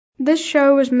This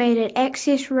show was made at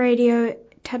Access Radio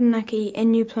Taranaki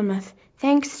in New Plymouth,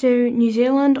 thanks to New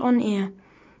Zealand On Air.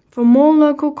 For more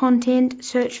local content,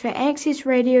 search for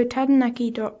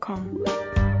accessradiotaranaki.com.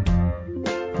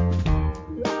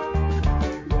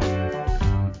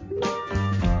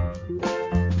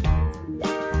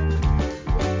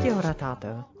 Kia ora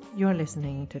tātou. You're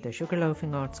listening to the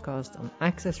Sugarloafing Artscast on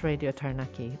Access Radio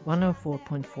Taranaki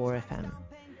 104.4 FM.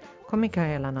 Ko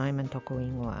Michaela Nyman toko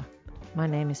ingoa. My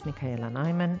name is Michaela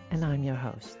Nyman and I'm your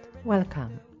host.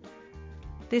 Welcome.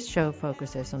 This show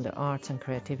focuses on the arts and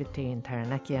creativity in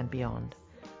Taranaki and beyond.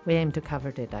 We aim to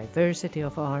cover the diversity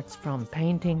of arts from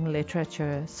painting,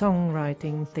 literature,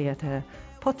 songwriting, theatre,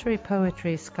 pottery,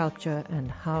 poetry, sculpture, and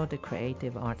how the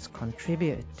creative arts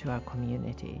contribute to our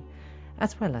community,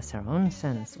 as well as our own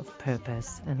sense of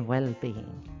purpose and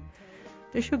well-being.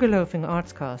 The Sugarloafing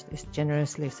Artscast is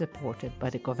generously supported by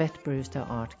the Govett Brewster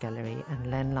Art Gallery and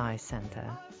Len Lye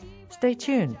Centre. Stay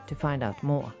tuned to find out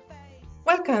more.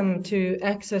 Welcome to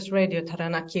Access Radio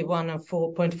Taranaki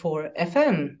 104.4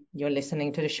 FM. You're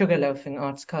listening to the Sugarloafing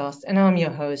Artscast, and I'm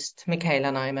your host,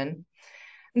 Michaela Nyman.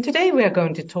 And today we are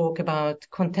going to talk about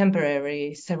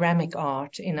contemporary ceramic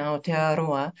art in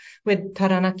Aotearoa with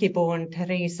Taranaki-born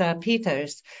Teresa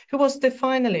Peters, who was the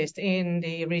finalist in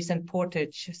the recent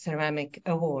Portage Ceramic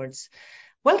Awards.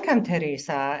 Welcome,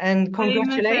 Teresa, and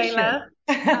congratulations. Hey,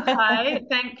 hi,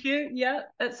 thank you. Yeah,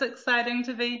 it's exciting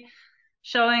to be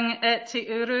showing at Te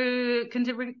Uru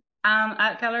Contemporary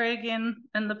Art Gallery again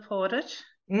in the Portage.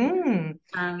 And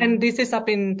this is up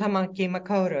in Tamaki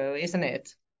Makaurau, isn't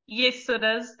it? Yes, it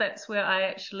is. That's where I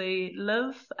actually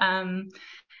live. And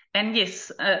yes,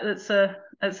 it's a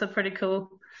pretty cool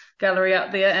gallery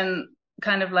up there, and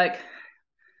kind of like,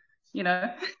 you know,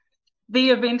 the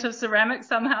event of ceramics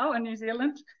somehow in New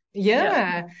Zealand.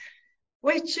 Yeah.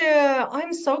 Which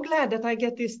I'm so glad that I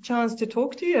get this chance to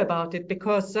talk to you about it,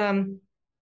 because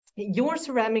your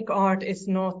ceramic art is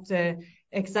not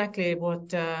exactly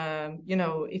what,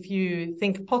 if you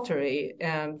think pottery,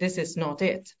 this is not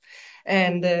it.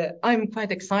 And I'm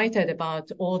quite excited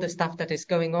about all the stuff that is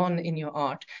going on in your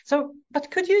art. But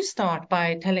could you start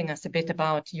by telling us a bit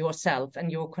about yourself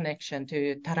and your connection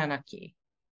to Taranaki?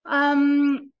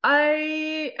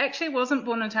 I actually wasn't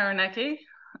born in Taranaki.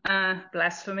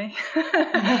 Blasphemy.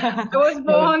 I was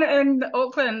born in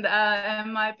Auckland,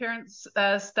 and my parents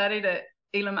studied at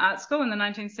Elam Art School in the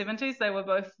 1970s. They were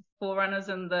both forerunners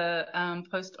in the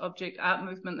post-object art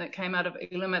movement that came out of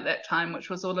Elam at that time,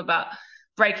 which was all about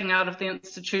breaking out of the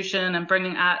institution and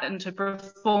bringing art into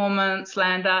performance,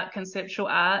 land art, conceptual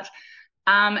art.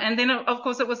 And then, of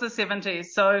course, it was the 70s.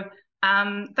 So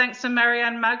thanks to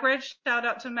Marianne Muggeridge, shout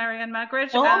out to Marianne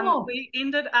Muggeridge, we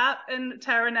ended up in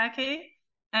Taranaki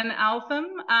and Eltham,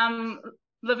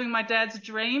 living my dad's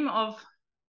dream of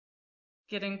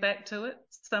getting back to it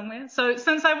somewhere. So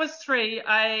since I was 3,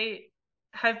 I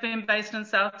have been based in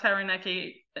South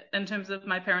Taranaki in terms of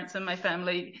my parents and my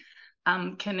family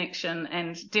connection,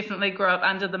 and definitely grew up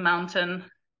under the mountain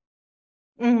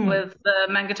with the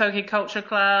Mangatoki Culture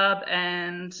Club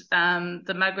and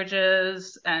the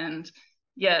Muggeridges, and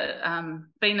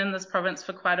been in this province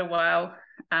for quite a while.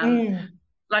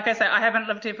 Like I say, I haven't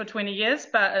lived here for 20 years,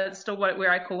 but it's still where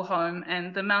I call home.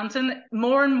 And the mountain,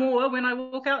 more and more when I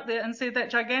walk out there and see that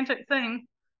gigantic thing,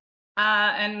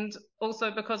 and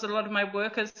also because a lot of my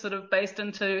work is sort of based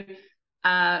into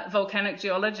volcanic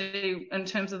geology in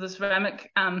terms of the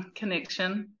ceramic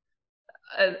connection,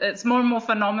 it's more and more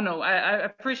phenomenal. I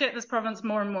appreciate this province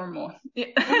more and more and more.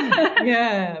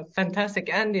 Yeah, fantastic.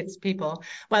 And its people.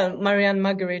 Well, Marianne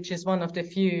Muggeridge is one of the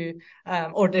few,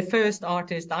 or the first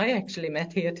artist I actually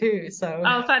met here too. So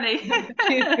oh, funny.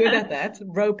 She's good at that,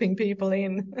 roping people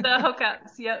in. The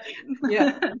hookups, yep.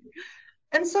 Yeah.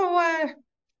 And so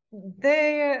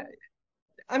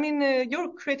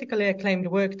your critically acclaimed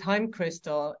work, Time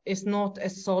Crystal, is not a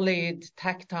solid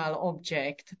tactile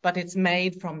object, but it's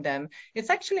made from them. It's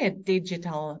actually a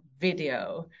digital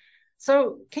video.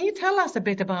 So can you tell us a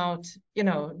bit about,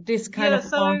 this kind of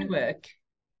artwork?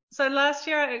 So last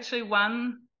year I actually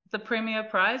won the Premier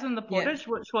Prize in the Portage,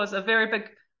 which was a very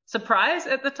big surprise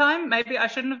at the time. Maybe I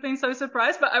shouldn't have been so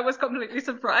surprised, but I was completely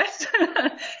surprised.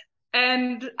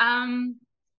 And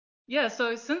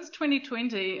so since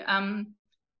 2020,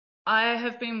 I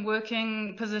have been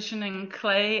positioning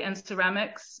clay and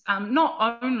ceramics.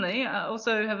 Not only, I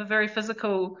also have a very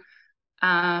physical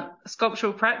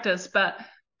sculptural practice, but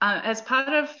as part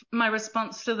of my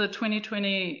response to the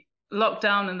 2020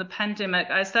 lockdown and the pandemic,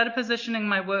 I started positioning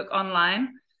my work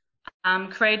online,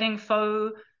 creating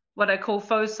what I call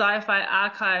faux sci-fi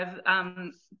archive,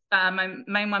 my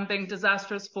main one being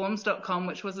disastrousforms.com,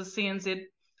 which was a CNZ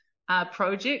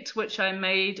project, which I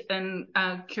made in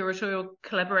curatorial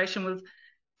collaboration with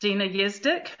Dina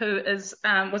Yezdik, who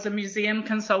was a museum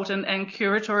consultant and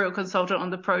curatorial consultant on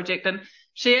the project. And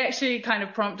she actually kind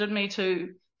of prompted me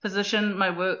to position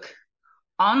my work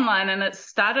online. And it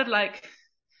started like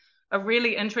a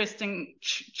really interesting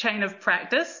chain of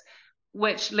practice,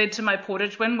 which led to my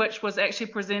portage win, which was actually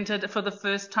presented for the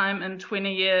first time in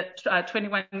 21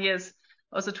 years.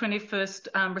 I was the 21st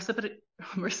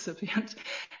recipient.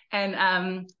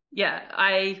 And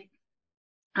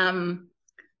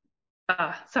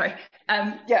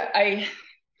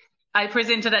I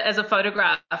presented it as a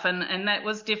photograph, and that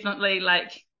was definitely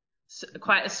like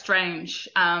quite a strange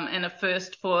and a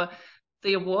first for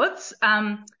the awards.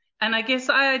 And I guess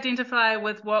I identify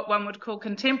with what one would call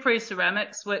contemporary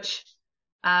ceramics, which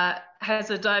has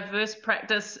a diverse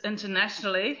practice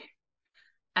internationally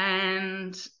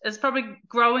and is probably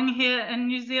growing here in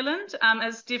New Zealand.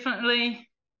 It's definitely,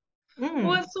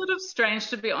 well, it's sort of strange,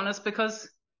 to be honest, because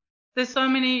there's so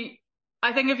many.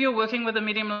 I think if you're working with a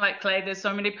medium like clay, there's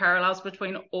so many parallels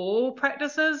between all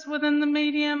practices within the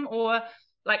medium, or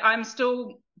like I'm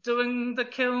still doing the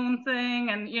kiln thing,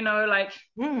 and like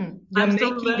I'm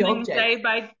still learning day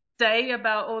by day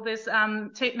about all this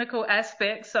technical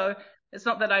aspects. So it's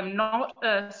not that I'm not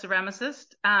a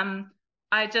ceramicist.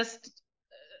 I just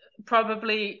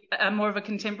probably am more of a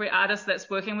contemporary artist that's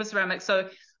working with ceramics. So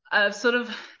I've sort of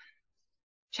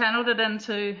channeled it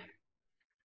into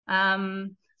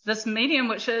this medium,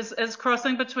 which is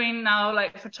crossing between now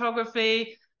like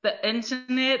photography, the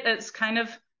internet. It's kind of,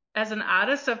 as an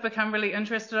artist, I've become really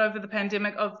interested over the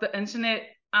pandemic of the internet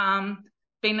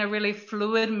being a really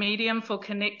fluid medium for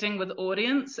connecting with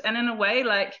audience. And in a way,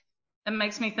 like, it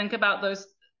makes me think about those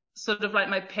sort of like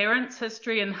my parents'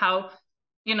 history and how,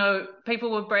 people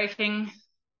were breaking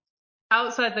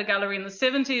outside the gallery in the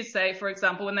 70s, say, for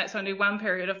example, and that's only one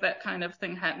period of that kind of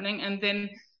thing happening. And then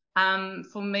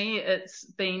for me, it's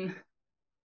been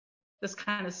this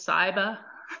kind of cyber,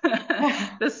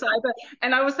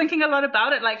 and I was thinking a lot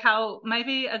about it, like how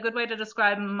maybe a good way to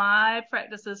describe my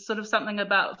practice is sort of something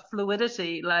about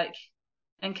fluidity, like,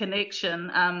 and connection,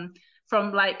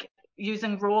 from like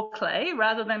using raw clay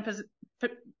rather than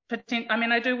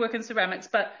I do work in ceramics,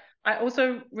 but I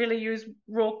also really use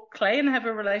raw clay and have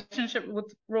a relationship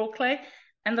with raw clay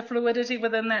and the fluidity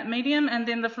within that medium, and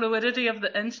then the fluidity of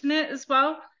the internet as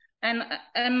well. And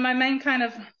my main kind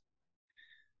of,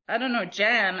 I don't know,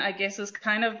 jam, I guess, is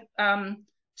kind of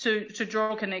to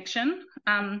draw connection.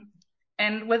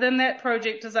 And within that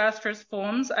project, Disastrous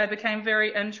Forms, I became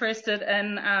very interested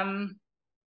in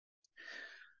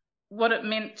what it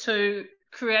meant to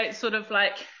create sort of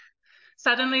like,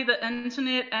 suddenly the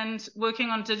internet and working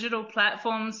on digital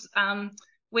platforms,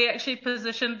 we actually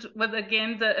positioned with,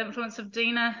 again, the influence of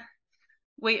Dina,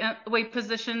 we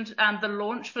positioned the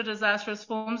launch for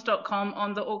disastrousforms.com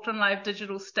on the Auckland Live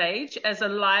digital stage as a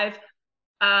live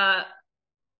kind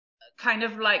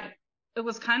of like, it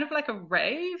was kind of like a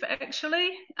rave, actually.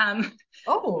 I'm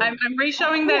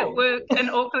re-showing that work in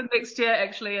Auckland next year,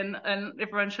 actually, and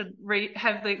everyone should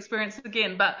have the experience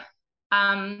again. But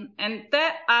and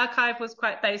that archive was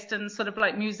quite based in sort of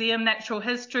like museum natural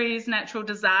histories, natural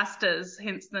disasters,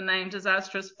 hence the name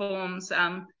Disastrous Forms,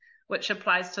 which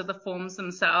applies to the forms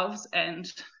themselves,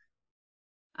 and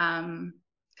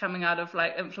coming out of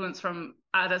like influence from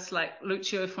artists like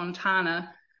Lucio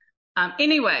Fontana.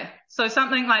 Anyway, so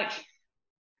something like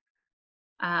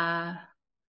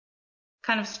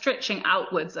kind of stretching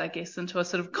outwards, I guess, into a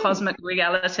sort of cosmic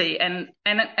reality, and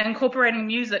incorporating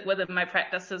music within my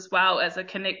practice as well as a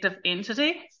connective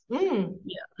entity.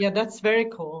 Yeah, that's very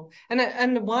cool.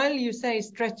 And while you say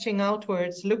stretching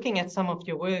outwards, looking at some of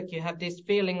your work, you have this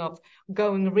feeling of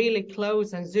going really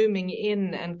close and zooming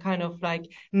in and kind of like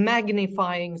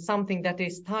magnifying something that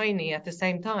is tiny at the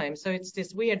same time. So it's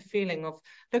this weird feeling of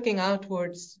looking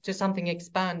outwards to something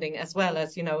expanding, as well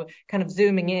as, kind of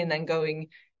zooming in and going,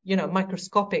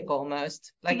 microscopic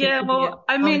almost. Like, yeah, well,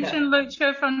 I mentioned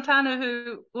Lucio Fontana,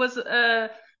 who was a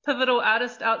pivotal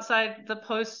artist outside the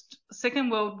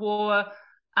post-Second World War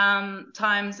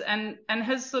times, and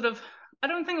his sort of, I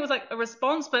don't think it was like a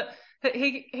response, but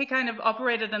he kind of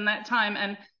operated in that time,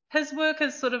 and his work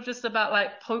is sort of just about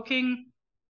like poking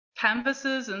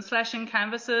canvases and slashing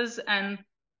canvases, and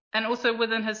also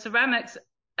within his ceramics,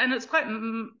 and it's quite,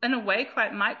 in a way,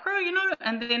 quite micro,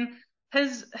 and then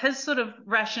his sort of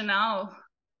rationale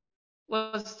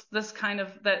was this kind of,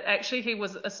 that actually he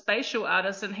was a spatial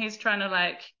artist, and he's trying to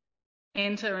like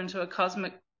enter into a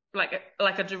cosmic, like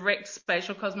a direct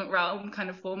spatial cosmic realm kind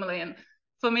of formally. And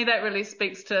for me, that really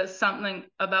speaks to something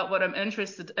about what I'm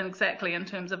interested in exactly in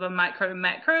terms of a micro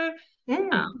macro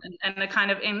and the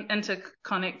kind of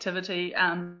interconnectivity.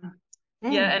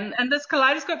 And this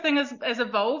kaleidoscope thing has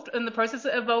evolved in the process.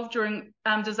 It evolved during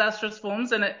Disastrous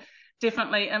Forms, and it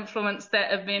definitely influenced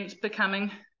that event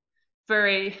becoming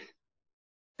very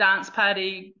dance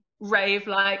party rave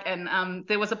like, and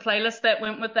there was a playlist that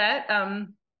went with that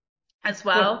as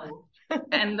well.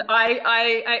 And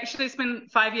I actually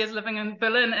spent 5 years living in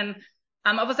Berlin, and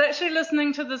I was actually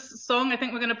listening to this song. I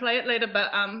think we're going to play it later,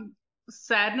 but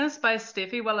Sadness by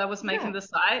Steffi while I was making the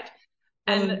site.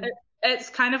 And it's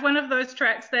kind of one of those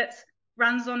tracks that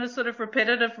runs on a sort of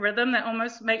repetitive rhythm that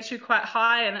almost makes you quite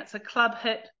high, and it's a club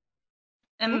hit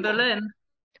in Berlin.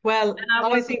 Well,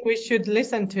 I think we should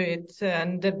listen to it.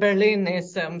 And Berlin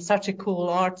is such a cool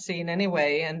art scene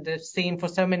anyway, and a scene for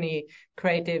so many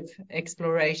creative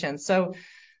explorations. So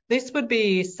this would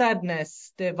be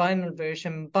Sadness, the vinyl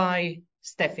version by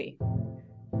Steffi.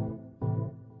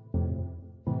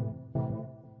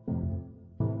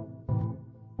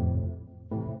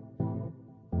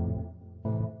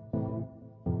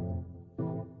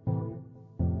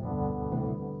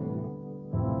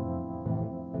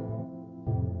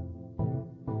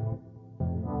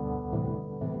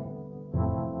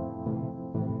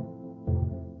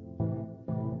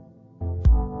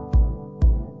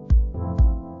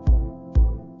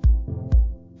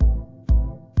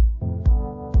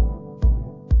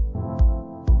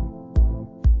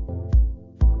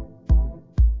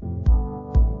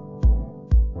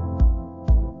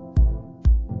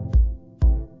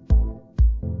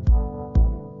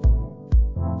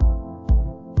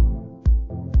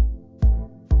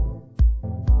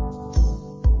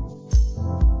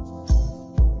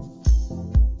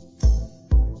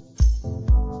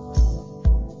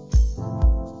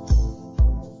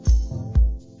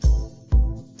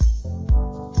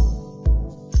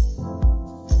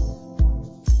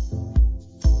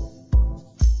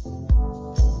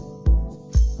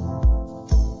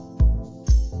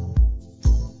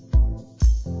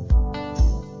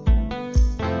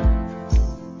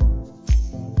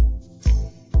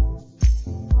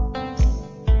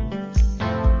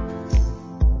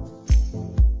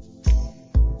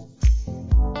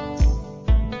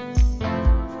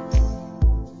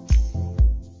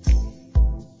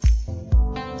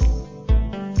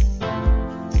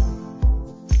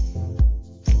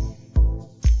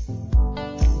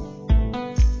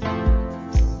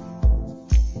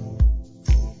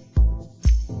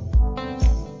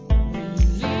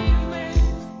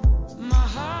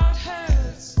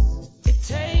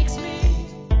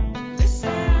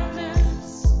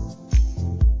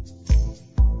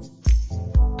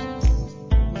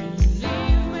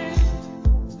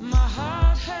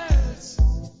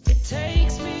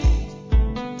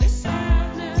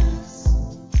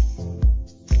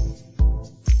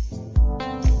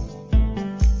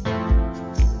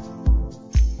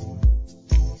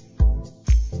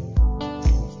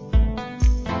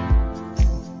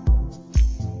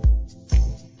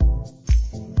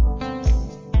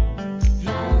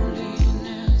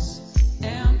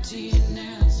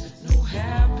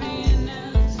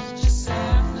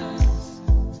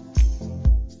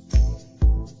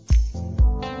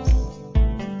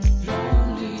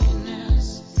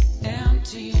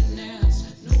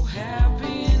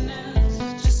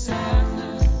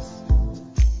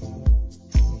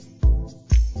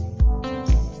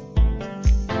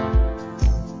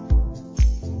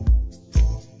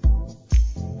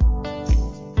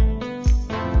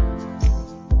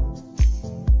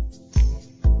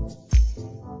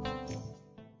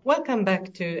 Welcome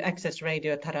back to Access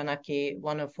Radio Taranaki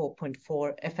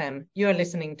 104.4 FM. You are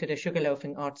listening to the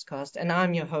Sugarloafing Artscast, and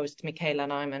I'm your host, Michaela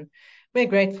Nyman. We're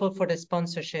grateful for the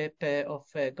sponsorship of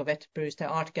Govette Brewster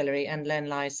Art Gallery and Len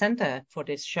Lye Center for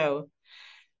this show.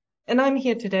 And I'm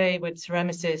here today with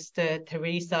ceramicist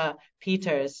Teresa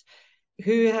Peters,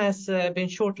 who has been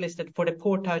shortlisted for the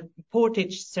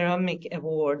Portage Ceramic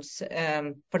Awards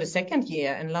for the second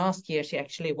year, and last year she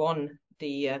actually won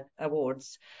the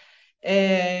awards.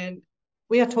 And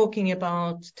we are talking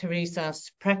about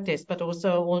Teresa's practice, but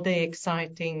also all the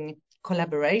exciting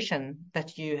collaboration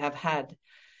that you have had.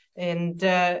 And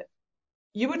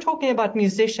you were talking about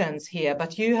musicians here,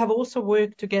 but you have also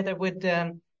worked together with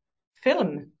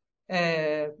film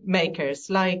makers.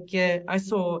 Like I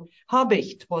saw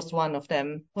Habicht was one of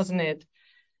them, wasn't it?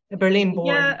 A Berlin-born.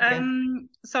 Yeah.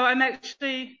 So I'm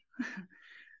actually,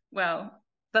 well,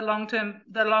 the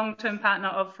long-term partner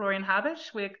of Florian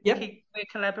Habicht. We're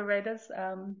collaborators.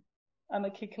 I'm a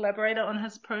key collaborator on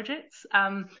his projects.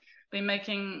 Been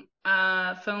making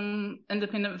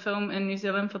independent film in New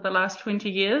Zealand for the last 20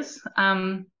 years.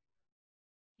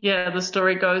 The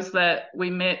story goes that we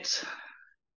met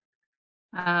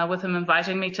with him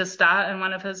inviting me to star in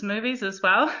one of his movies as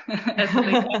well as the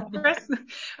lead actress,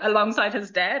 alongside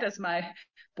his dad as my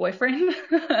boyfriend.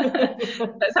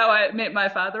 That's how I met my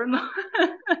father-in-law.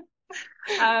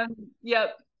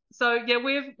 Yep. So yeah,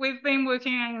 we've been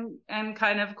working in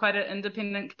kind of quite an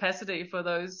independent capacity for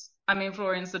those. I mean,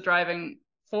 Florian's the driving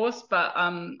force, but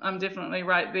I'm definitely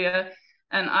right there.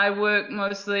 And I work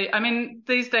mostly. I mean,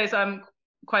 these days I'm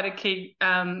quite a key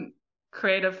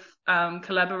creative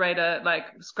collaborator, like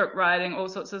script writing, all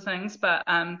sorts of things. But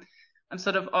I'm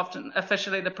sort of often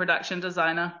officially the production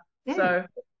designer. So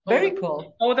very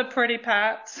cool. All the pretty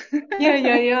parts.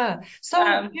 Yeah. So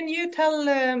can you tell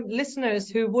listeners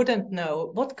who wouldn't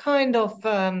know, what kind of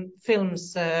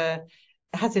films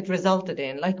has it resulted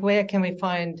in? Like, where can we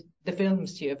find the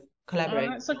films you've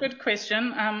collaborated? That's a good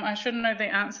question. I should know the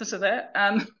answer to that.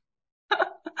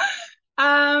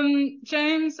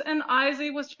 James and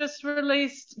Izzy was just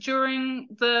released during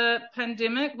the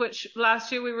pandemic, which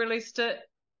last year we released it.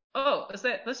 Oh, is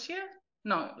that this year?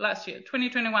 No, last year,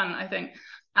 2021, I think.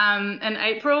 In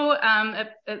April,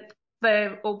 they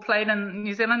all played in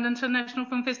New Zealand International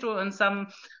Film Festival and some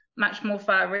much more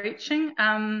far-reaching.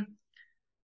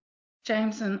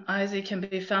 James and Izzy can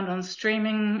be found on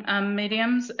streaming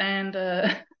mediums, and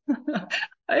I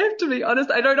have to be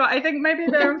honest, I don't know. I think maybe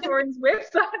they're on Florian's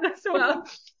website as well.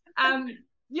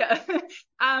 Yeah.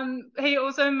 He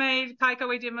also made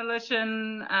Kaikoui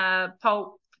Demolition,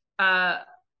 Pulp,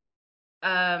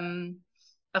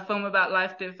 a film about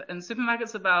life, death in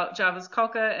supermarkets about Jarvis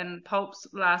Cocker, and Pulp's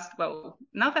last, well,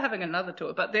 now they're having another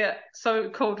tour, but their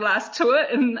so-called last tour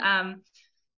in,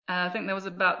 I think that was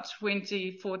about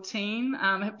 2014.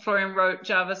 Florian wrote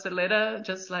Jarvis a letter,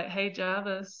 just like, hey,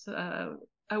 Jarvis,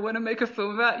 I want to make a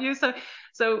film about you.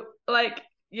 So like,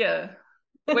 yeah,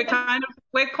 we're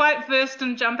quite versed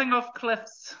in jumping off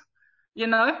cliffs, you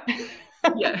know?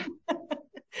 Yeah.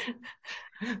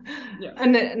 Yeah.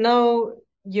 And now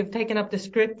you've taken up the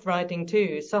script writing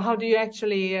too. So how do you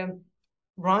actually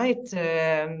write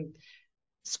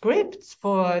scripts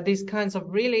for these kinds of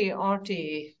really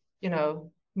arty,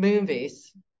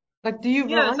 movies? Like, do you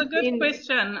write? Yeah, it's a good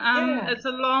question. It's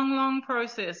a long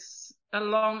process, a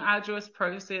long, arduous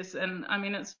process, and I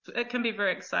mean, it can be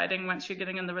very exciting once you're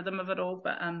getting in the rhythm of it all.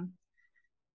 But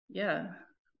yeah.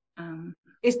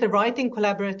 Is the writing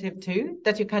collaborative too?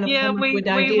 That you kind of come up with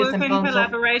we ideas work and in bounce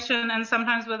collaboration and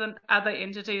sometimes with other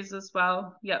entities as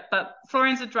well. Yeah, but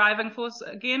Florian's a driving force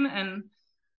again, and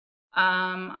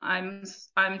I'm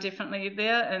definitely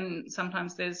there, and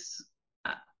sometimes there's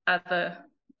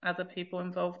other people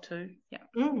involved too.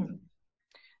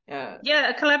 Yeah.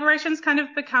 Yeah, collaboration's kind of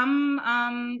become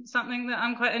something that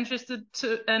I'm quite interested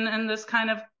in this kind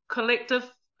of collective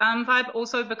vibe,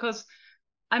 also because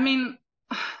I mean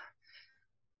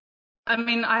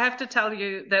I have to tell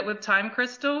you that with Time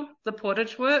Crystal, the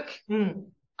portage work,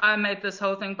 I made this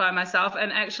whole thing by myself,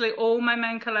 and actually all my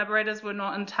main collaborators were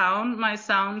not in town. My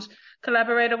sound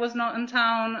collaborator was not in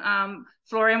town.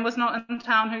 Florian was not in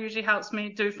town, who usually helps me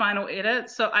do final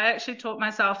edits. So I actually taught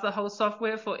myself the whole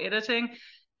software for editing,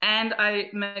 and I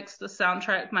mixed the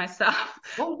soundtrack myself.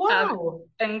 Oh, wow.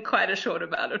 In quite a short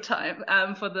amount of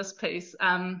time for this piece.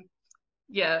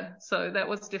 Yeah, so that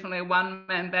was definitely a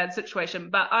one-man band situation.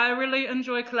 But I really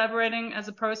enjoy collaborating as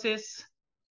a process,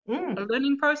 a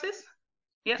learning process.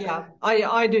 Yeah,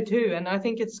 I do too. And I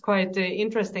think it's quite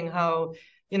interesting how,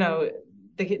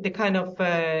 the kind of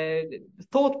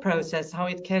thought process, how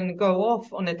it can go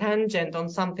off on a tangent on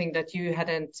something that you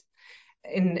hadn't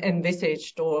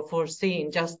envisaged or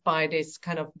foreseen just by this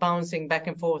kind of bouncing back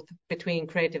and forth between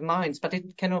creative minds. But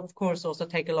it can, of course, also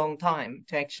take a long time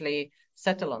to actually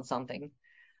settle on something.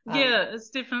 Yeah, it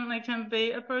definitely can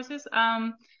be a process.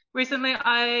 Recently,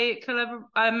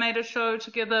 I made a show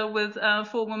together with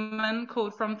 4 women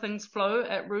called From Things Flow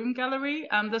at Room Gallery.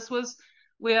 This was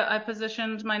where I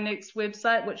positioned my next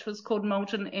website, which was called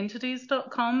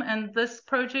moltenentities.com. And this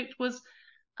project was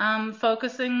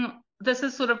focusing. This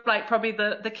is sort of like probably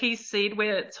the key seed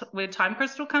where Time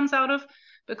Crystal comes out of,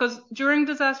 because during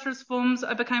Disastrous Forms,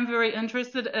 I became very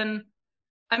interested in.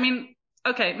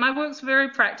 Okay, my work's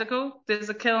very practical. There's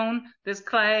a kiln, there's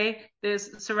clay,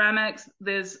 there's ceramics,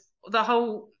 there's the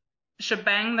whole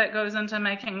shebang that goes into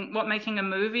making a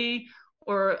movie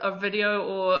or a video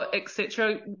or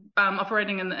etc.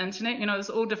 Operating in the internet. There's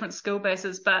all different skill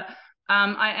bases, but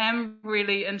I am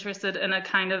really interested in a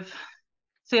kind of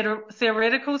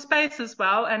theoretical space as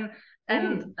well.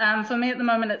 And for me at the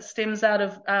moment, it stems out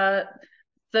of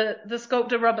the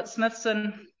sculptor Robert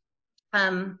Smithson.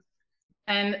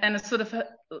 And it's sort of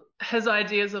his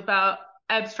ideas about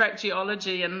abstract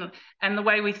geology and the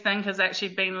way we think has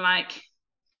actually been like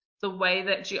the way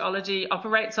that geology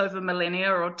operates over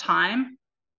millennia or time.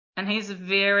 And he's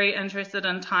very interested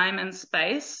in time and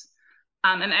space.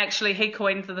 And actually, he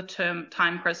coined the term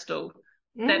time crystal.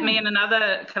 That me and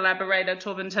another collaborator,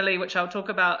 Torben Tilly, which I'll talk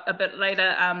about a bit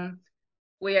later,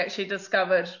 we actually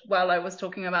discovered while I was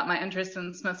talking about my interest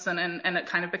in Smithson, and it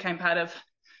kind of became part of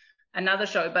another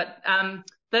show. But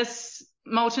this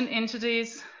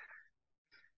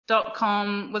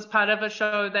moltenentities.com was part of a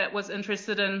show that was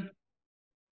interested in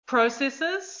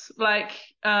processes, like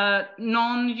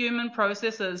non-human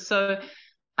processes. So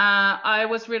I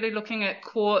was really looking at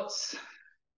quartz,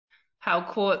 how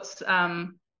quartz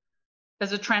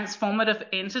is a transformative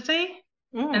entity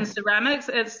in ceramics.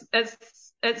 It's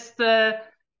the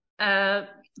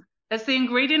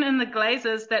ingredient in the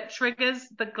glazes that triggers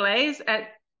the glaze at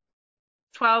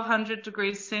 1200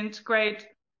 degrees centigrade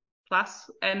plus,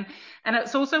 and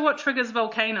it's also what triggers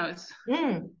volcanoes,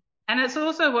 and it's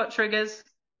also what triggers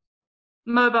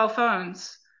mobile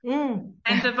phones and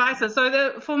devices.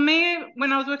 So for me,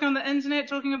 when I was working on the internet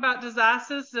talking about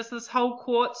disasters, this whole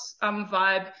quartz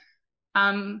vibe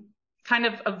kind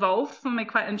of evolved for me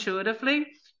quite intuitively.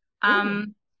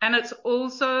 And it's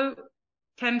also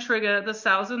can trigger the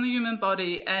cells in the human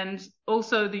body and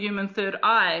also the human third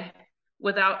eye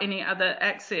without any other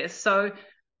access. So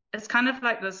it's kind of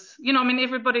like this, you know, I mean,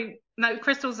 everybody, no,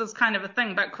 crystals is kind of a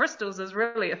thing, but crystals is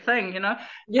really a thing, you know?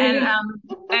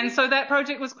 And so that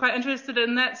project was quite interested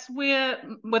in. That's where,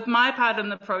 with my part in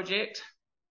the project,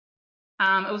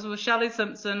 it was with Shelley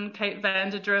Simpson, Kate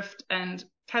Vanderdrift, and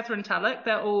Catherine Tulloch.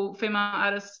 They're all female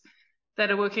artists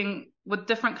that are working with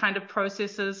different kind of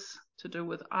processes to do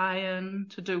with iron,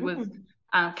 to do with,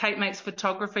 Kate makes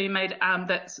photography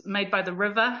that's made by the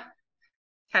river.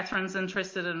 Catherine's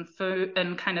interested in food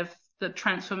and kind of the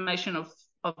transformation of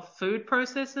food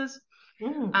processes.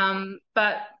 And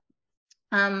as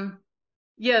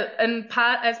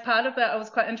part of that, I was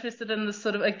quite interested in this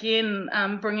sort of, again,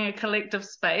 bringing a collective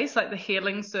space, like the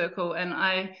Healing Circle. And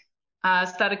I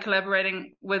started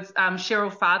collaborating with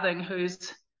Cheryl Farthing,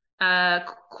 who's a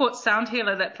quartz sound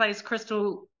healer that plays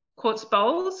crystal quartz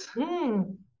bowls.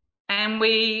 And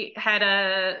we had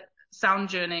a sound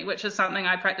journey, which is something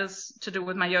I practice to do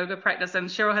with my yoga practice. And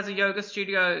Cheryl has a yoga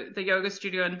studio, the yoga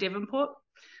studio in Devonport,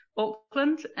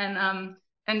 Auckland. And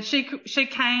she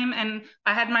came, and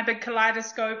I had my big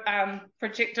kaleidoscope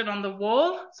projected on the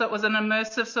wall. So it was an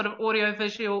immersive sort of audio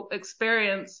visual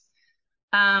experience.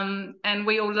 And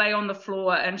we all lay on the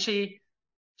floor, and she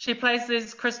plays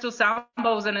these crystal sound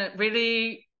bowls, and it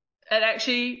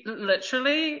actually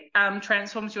literally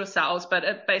transforms your cells, but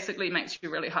it basically makes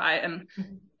you really high and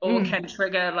or can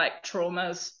trigger like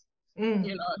traumas,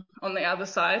 you know, on the other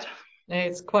side.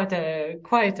 It's quite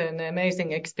an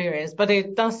amazing experience, but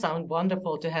it does sound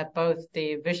wonderful to have both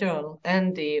the visual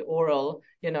and the oral,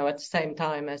 you know, at the same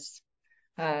time as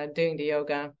doing the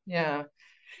yoga. Yeah.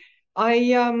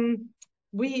 We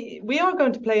are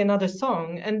going to play another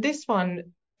song, and this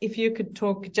one, if you could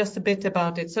talk just a bit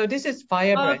about it. So this is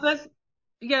Fire Breath.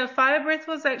 Fire Breath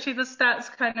was actually the starts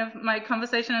kind of my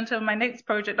conversation until my next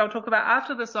project I'll talk about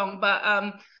after the song. But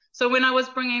so when I was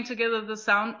bringing together the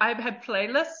sound, I had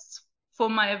playlists for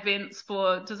my events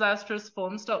for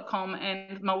disastrousforms.com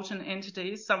and Molten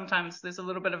Entities. Sometimes there's a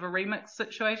little bit of a remix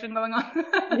situation going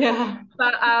on.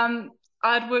 But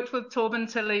I'd worked with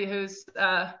Torben Tilly, who's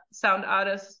a sound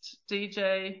artist,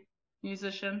 DJ,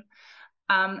 musician.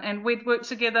 And we'd worked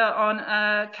together on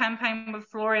a campaign with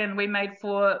Florian we made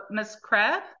for Miss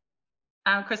Crab,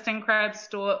 Christine Crab's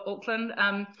store, Auckland,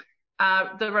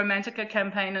 the Romantica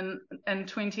campaign in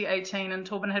 2018, and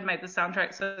Torben had made the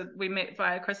soundtrack, so we met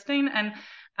via Christine, and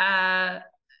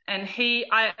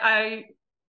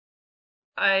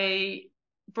I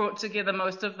brought together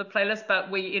most of the playlist,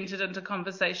 but we entered into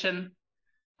conversation,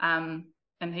 and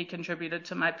he contributed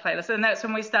to my playlist, and that's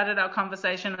when we started our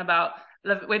conversation about.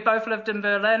 We both lived in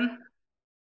Berlin,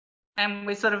 and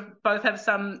we sort of both have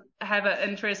an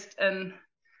interest in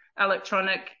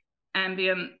electronic,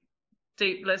 ambient,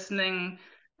 deep listening.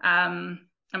 I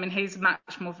mean, he's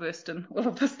much more versed in all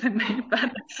of this than me,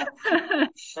 but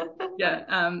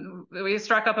we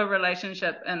struck up a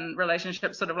relationship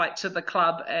sort of like to the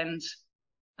club and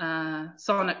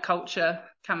sonic culture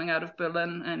coming out of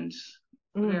Berlin and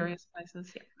various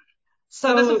places. Yeah.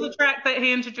 So this is the track that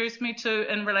he introduced me to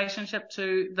in relationship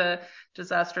to the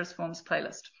Disastrous Forms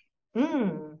playlist.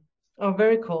 Oh,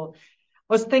 very cool.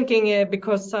 I was thinking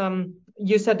because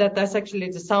you said that that's actually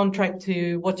the soundtrack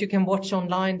to what you can watch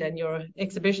online, then your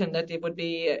exhibition, that it would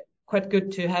be quite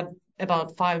good to have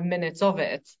about 5 minutes of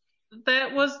it.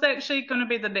 That was actually going to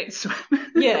be the next one.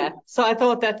 Yeah. So I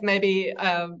thought that maybe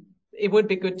it would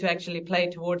be good to actually play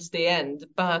towards the end.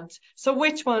 But so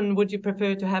which one would you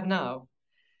prefer to have now?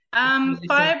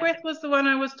 Fire Breath was the one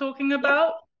I was talking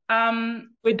about.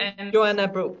 With Joanna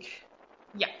Brooke.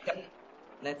 Yeah. Yep.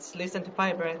 Let's listen to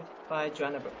Fire Breath by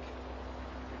Joanna Brooke.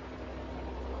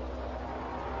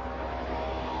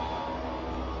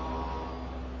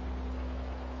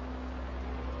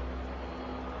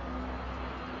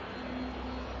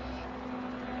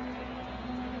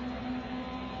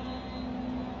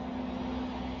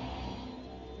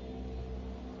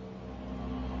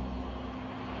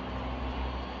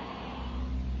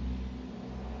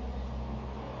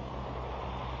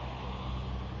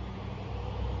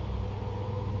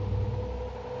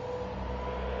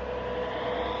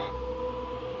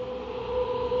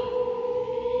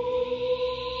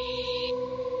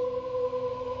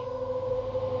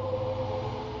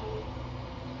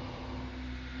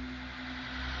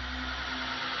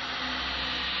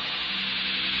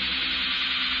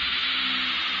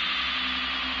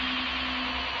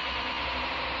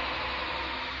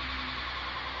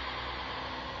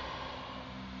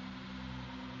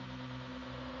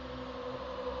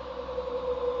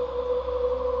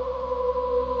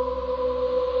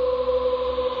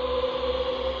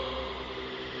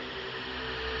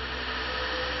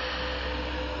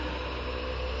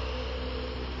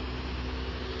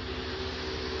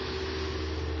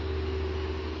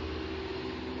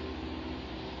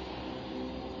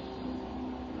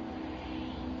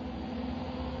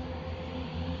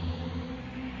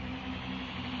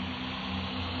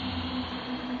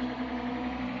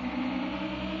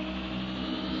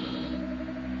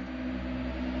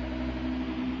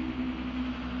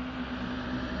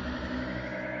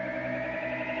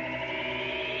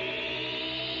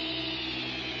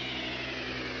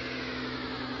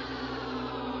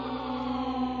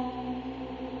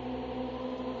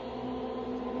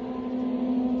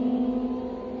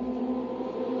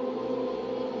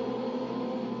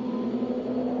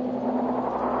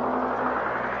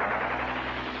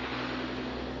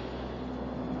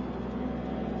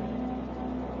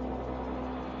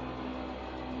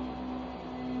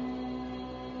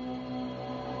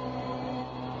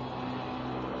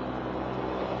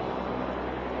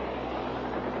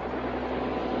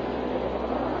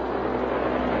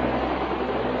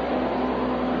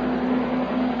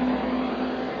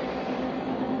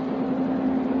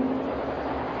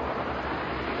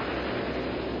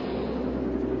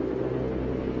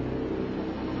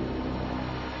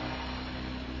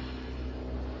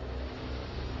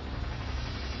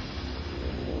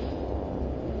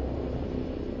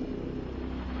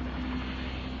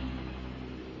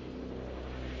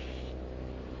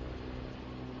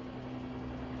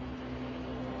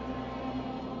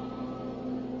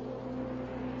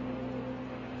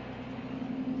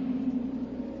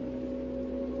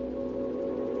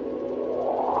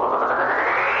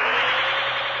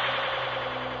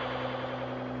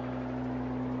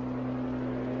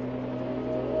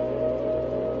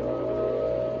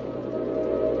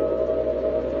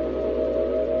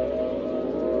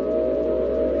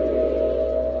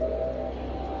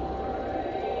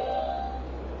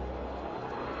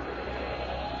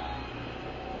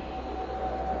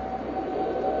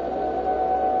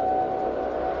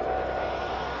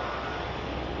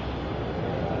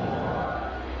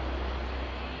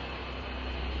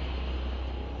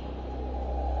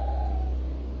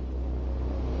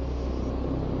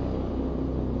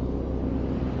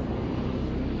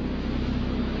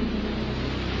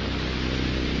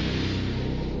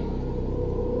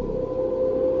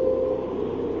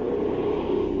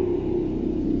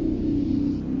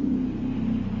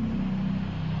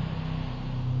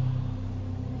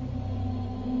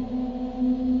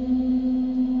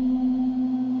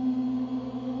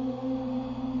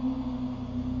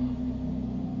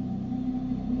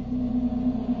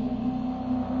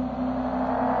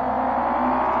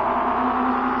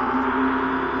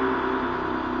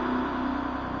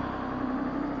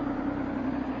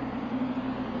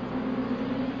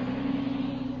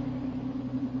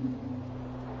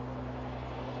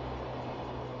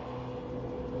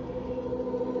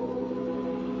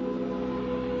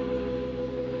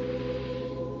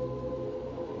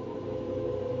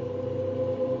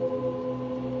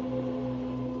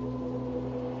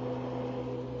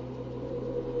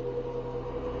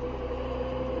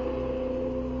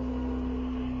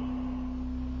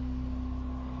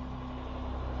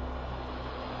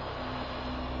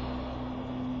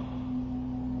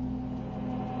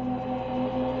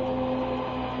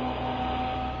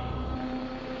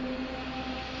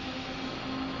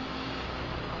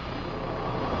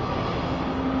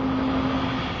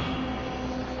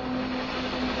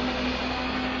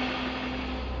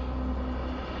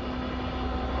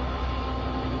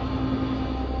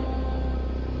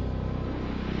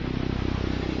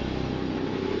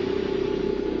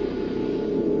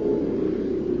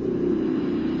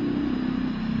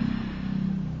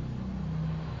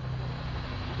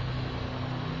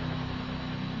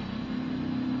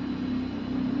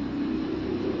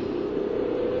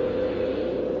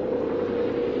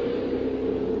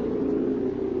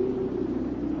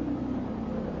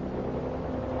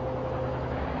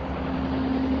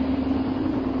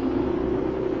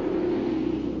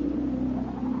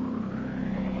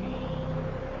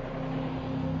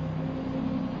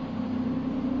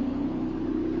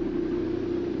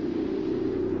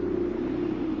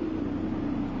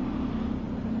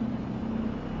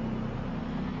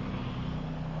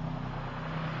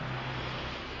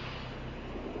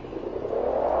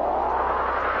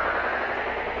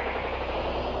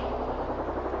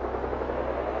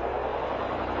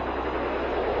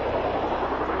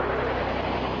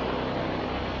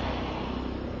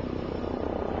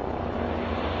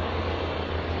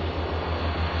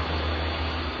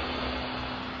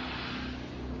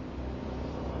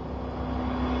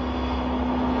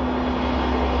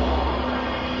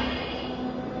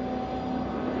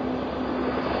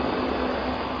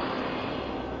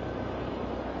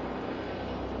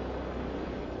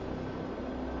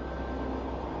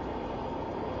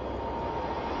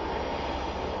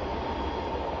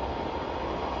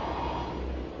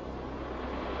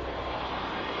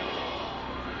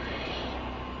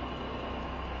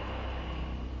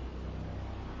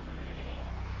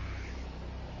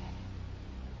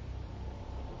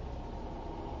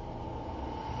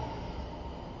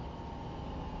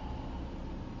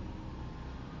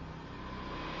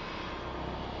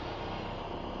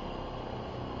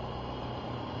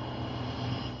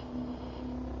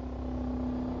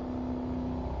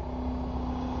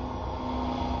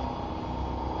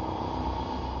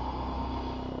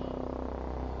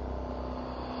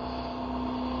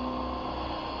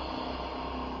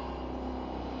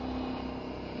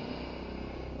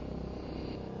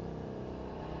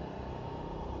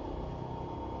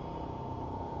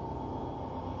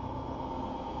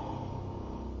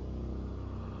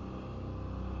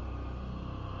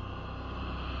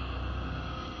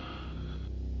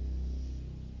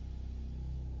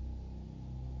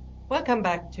 Welcome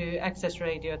back to Access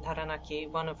Radio Taranaki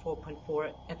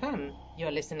 104.4 FM.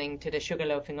 You're listening to the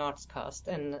Sugarloafing Artscast,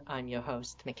 and I'm your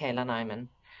host, Michaela Nyman.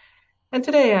 And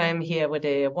today I'm here with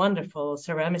a wonderful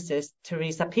ceramicist,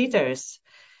 Teresa Peters,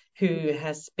 who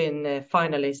has been a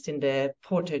finalist in the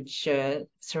Portage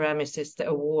Ceramicist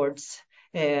Awards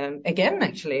again,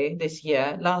 actually, this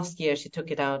year. Last year she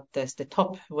took it out as the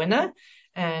top winner,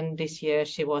 and this year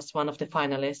she was one of the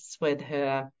finalists with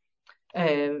her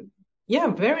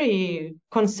very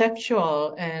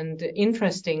conceptual and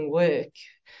interesting work,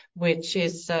 which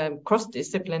is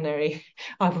cross-disciplinary,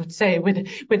 I would say,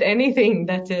 with anything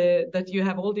that you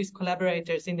have all these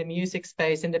collaborators in the music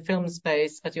space, in the film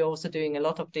space, but you're also doing a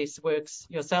lot of these works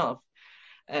yourself,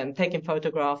 taking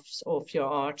photographs of your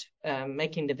art,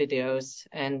 making the videos,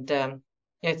 and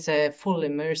it's a full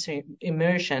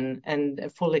immersion and a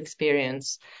full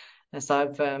experience, as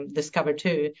I've discovered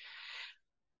too.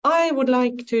 I would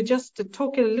like to just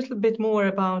talk a little bit more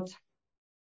about,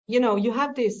 you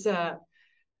have this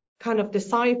kind of the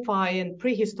sci-fi and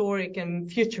prehistoric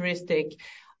and futuristic.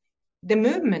 The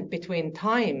movement between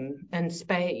time and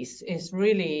space is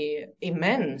really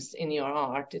immense in your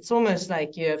art. It's almost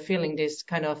like you're feeling this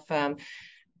kind of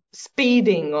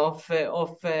speeding of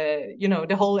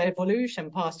the whole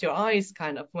evolution past your eyes,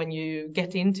 kind of, when you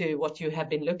get into what you have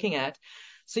been looking at.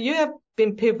 So you have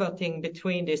been pivoting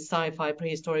between this sci-fi,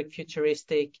 prehistoric,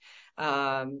 futuristic,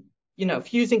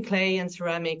 fusing clay and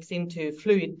ceramics into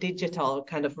fluid digital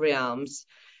kind of realms.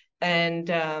 And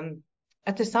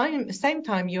at the same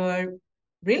time, you're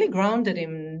really grounded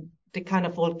in the kind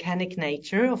of volcanic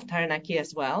nature of Taranaki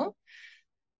as well.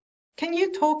 Can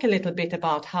you talk a little bit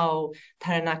about how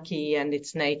Taranaki and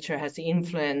its nature has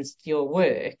influenced your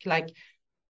work, like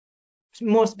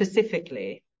more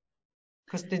specifically?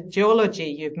 Because the geology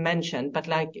you've mentioned, but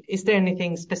like, is there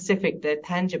anything specific that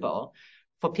tangible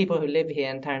for people who live here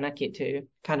in Taranaki to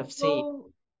kind of see?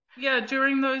 Well, yeah,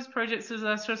 during those projects,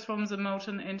 disastrous forms of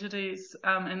molten entities,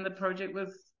 and the project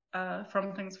with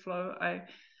From Things Flow, I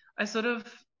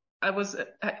was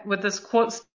with this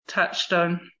quartz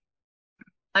touchstone.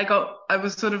 I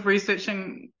was sort of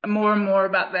researching more and more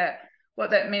about that, what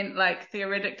that meant, like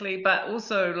theoretically, but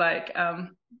also like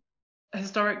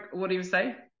what do you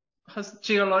say?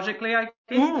 Geologically, I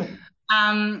guess.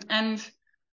 And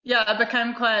yeah, I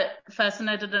became quite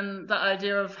fascinated in the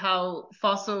idea of how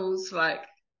fossils like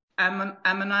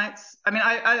ammonites. I mean,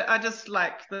 I just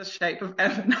like the shape of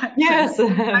ammonites. Yes,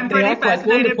 I'm pretty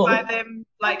fascinated by them,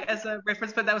 like as a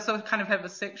reference, but they also kind of have a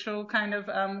sexual kind of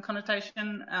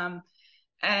connotation.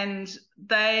 And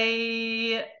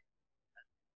they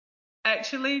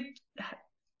actually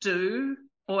do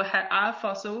or are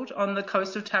fossiled on the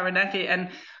coast of Taranaki.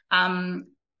 And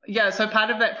so part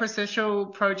of that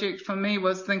processual project for me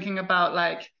was thinking about,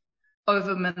 like,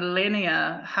 over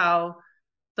millennia, how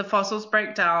the fossils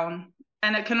break down.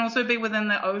 And it can also be within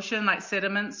the ocean, like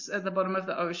sediments at the bottom of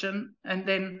the ocean. And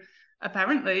then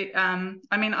apparently,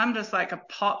 I mean, I'm just like a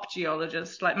pop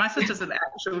geologist. Like, my sister's an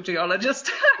actual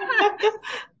geologist.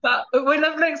 But we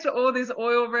live next to all these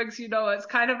oil rigs, it's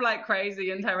kind of like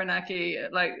crazy in Taranaki.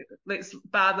 Like, let's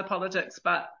bar the politics,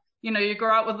 but you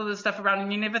grow up with all this stuff around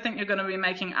and you never think you're going to be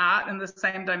making art in the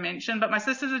same dimension. But my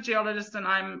sister's a geologist and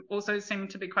I'm also seem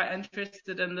to be quite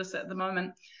interested in this at the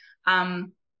moment.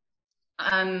 And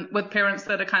with parents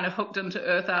that are kind of hooked into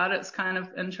earth art, it's kind of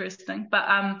interesting. But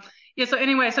so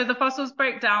anyway, so the fossils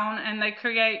break down and they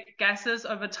create gases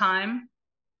over time,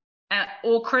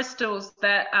 or crystals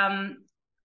that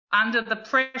under the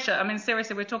pressure, I mean,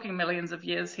 seriously, we're talking millions of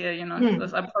years here, I'm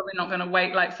probably not going to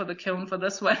wait like for the kiln for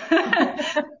this one.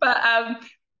 But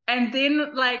and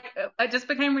then, like, it just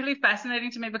became really fascinating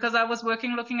to me because I was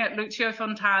looking at Lucio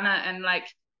Fontana and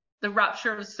like the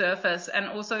rupture of surface, and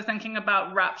also thinking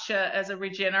about rupture as a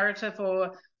regenerative,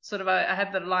 or sort of, I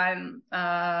had the line,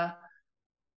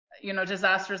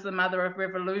 disaster is the mother of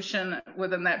revolution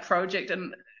within that project,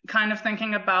 and kind of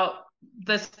thinking about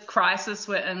this crisis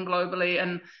we're in globally,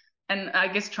 and I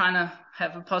guess trying to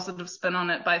have a positive spin on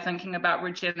it by thinking about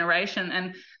regeneration.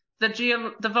 And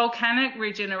the volcanic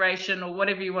regeneration, or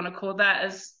whatever you want to call that,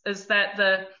 is that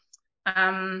the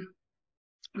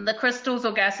crystals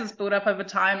or gases build up over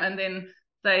time, and then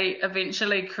they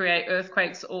eventually create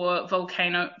earthquakes or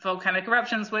volcanic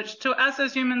eruptions, which to us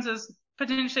as humans is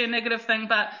potentially a negative thing,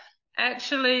 but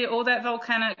actually all that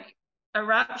volcanic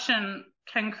eruption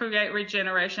can create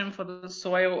regeneration for the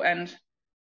soil and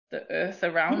the earth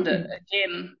around it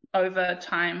again over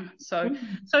time. So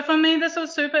for me, this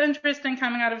was super interesting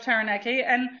coming out of Taranaki.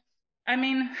 And I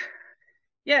mean,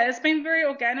 yeah, it's been very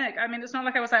organic. I mean, it's not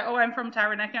like I was like, oh, I'm from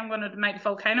Taranaki, I'm going to make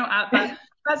volcano art. But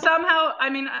But somehow, I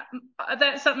mean,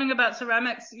 that's something about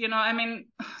ceramics, you know, I mean,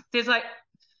 there's like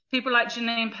people like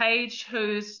Janine Page,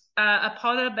 who's a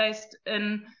potter based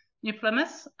in New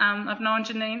Plymouth. I've known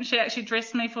Janine. She actually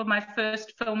dressed me for my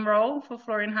first film role for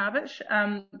Florian Harbuch,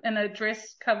 in a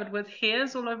dress covered with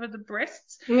hairs all over the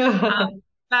breasts.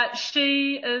 But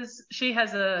she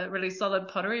has a really solid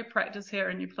pottery practice here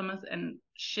in New Plymouth, and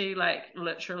she like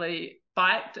literally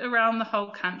biked around the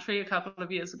whole country a couple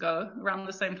of years ago, around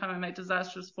the same time I made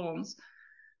Disastrous Forms,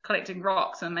 collecting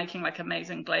rocks and making like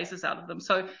amazing glazes out of them.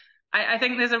 So I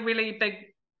think there's a really big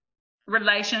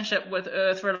relationship with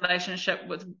earth, relationship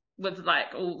with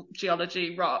like all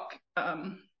geology, rock,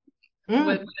 when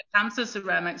it comes to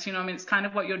ceramics, you know, I mean, it's kind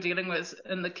of what you're dealing with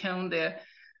in the kiln there.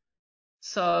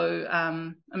 So,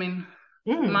 I mean,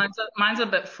 mine's a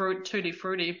bit tutti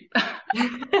fruity.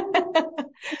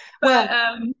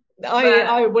 Well,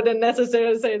 I wouldn't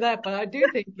necessarily say that, but I do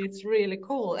think it's really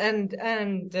cool. And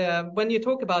when you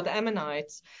talk about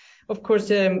ammonites, of course,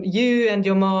 you and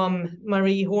your mom,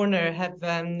 Marie Horner, have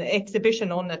an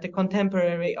exhibition on at the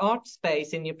Contemporary Art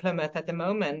Space in New Plymouth at the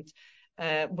moment,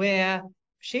 where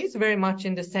she's very much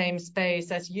in the same space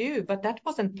as you, but that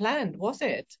wasn't planned, was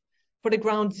it? For the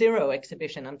Ground Zero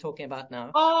exhibition I'm talking about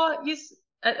now. Oh, yes,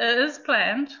 it is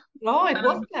planned. Oh, it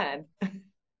was planned.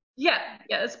 Yeah,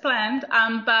 it's planned.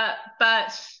 But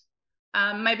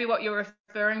maybe what you're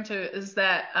referring to is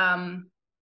that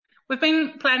we've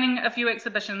been planning a few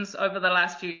exhibitions over the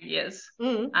last few years,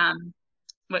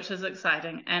 which is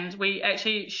exciting. And we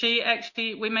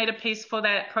made a piece for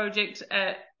that project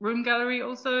at Room Gallery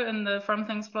also in the From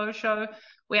Things Flow show.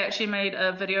 We actually made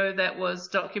a video that was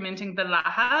documenting the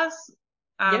lahas,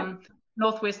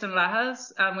 northwestern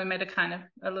lahas. We made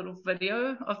a little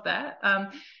video of that.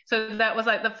 So that was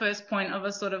like the first point of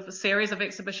a sort of a series of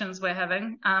exhibitions we're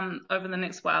having over the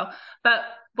next while. But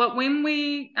when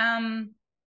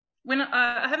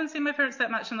I haven't seen my parents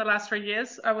that much in the last 3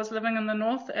 years. I was living in the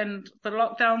north and the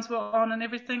lockdowns were on and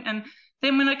everything. And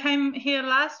then when I came here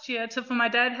last year for my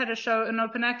dad had a show in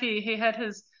Opunake, he had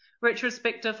his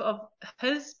retrospective of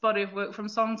his body of work from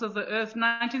Songs of the Earth,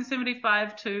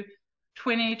 1975 to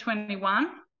 2021,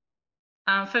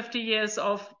 50 years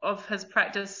of his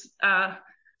practice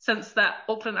since that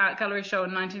Auckland Art Gallery show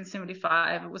in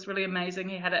 1975. It was really amazing.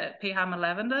 He had it at Pihama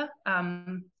Lavender.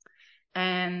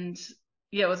 And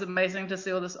yeah, it was amazing to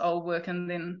see all this old work and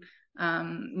then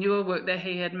newer work that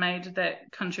he had made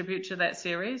that contribute to that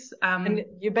series. And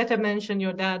you better mention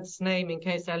your dad's name in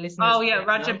case our listeners. Oh yeah,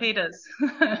 Roger Peters.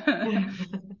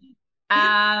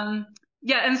 Yeah,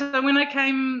 and so when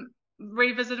I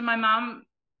revisited my mum,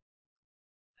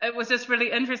 it was just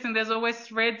really interesting. There's always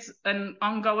threads and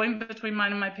ongoing between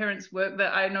mine and my parents' work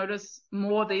that I notice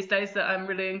more these days that I'm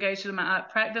really engaged in my art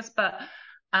practice. But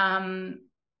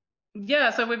yeah,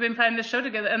 so we've been planning the show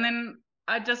together, and then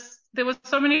there was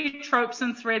so many tropes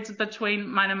and threads between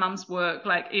mine and mum's work,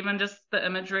 like even just the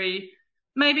imagery.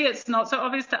 Maybe it's not so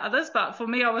obvious to others, but for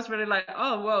me, I was really like,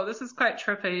 oh, whoa, this is quite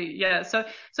trippy. Yeah. So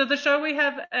the show we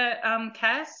have at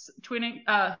Cass,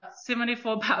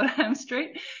 74 Powderham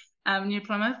Street, New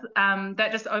Plymouth,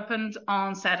 that just opened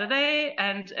on Saturday,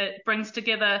 and it brings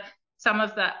together some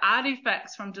of the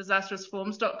artifacts from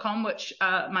disastrousforms.com, which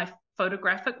are my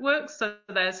photographic works. So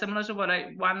they're similar to what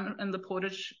I won in the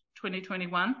Portage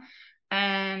 2021.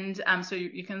 And so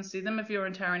you can see them if you're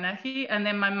in Taranaki. And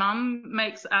then my mum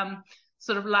makes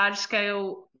sort of large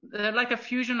scale, like a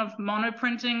fusion of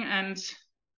monoprinting and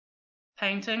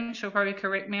painting. She'll probably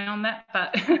correct me on that,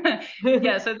 but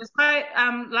yeah, so there's quite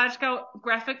large scale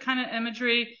graphic kind of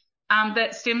imagery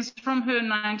that stems from her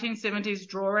 1970s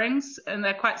drawings, and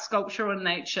they're quite sculptural in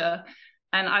nature.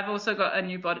 And I've also got a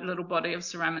new little body of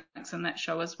ceramics in that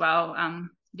show as well.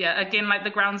 Yeah, again, like the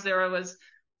Ground Zero is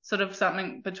sort of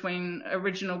something between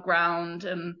original ground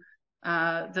and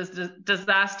the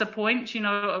disaster point, you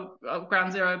know, of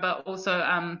Ground Zero, but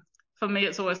also for me,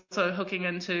 it's also hooking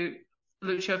into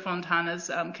Lucio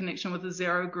Fontana's connection with the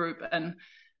Zero group. And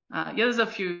yeah, there's a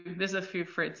few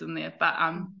threads in there, but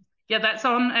yeah, that's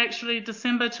on actually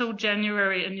December till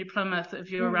January in New Plymouth. If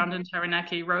you're around in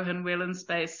Taranaki, Rohan Whelan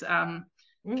Space,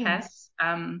 Cass.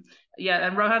 Yeah,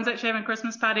 and Rohan's actually having a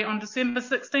Christmas party on December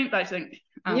 16th, I think.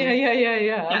 Yeah.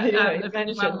 If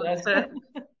anyone wants to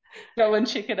go and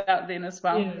check it out then as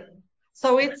well. Yeah.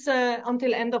 So it's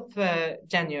until end of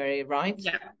January, right?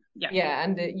 Yeah. Yeah,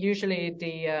 and usually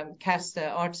the Cass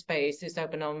Art Space is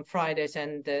open on Fridays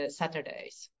and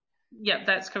Saturdays. Yeah,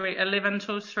 that's correct. 11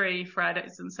 till 3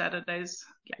 Fridays and Saturdays.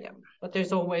 Yeah, but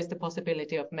there's always the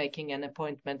possibility of making an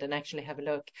appointment and actually have a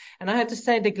look. And I have to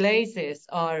say the glazes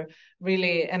are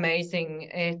really amazing.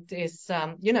 It is,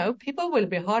 people will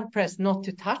be hard pressed not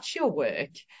to touch your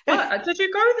work. Oh, did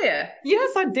you go there?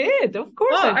 Yes, I did. Of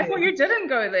course Oh, I I did. thought you didn't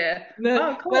go there.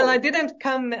 No, Oh, cool. well, I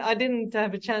didn't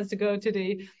have a chance to go to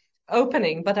the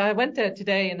opening, but I went there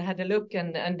today and had a look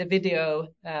and the video,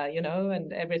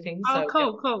 and everything. Oh,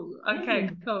 So cool. Okay,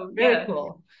 cool. very Yeah.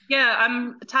 cool.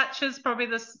 Yeah, touch is probably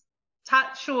this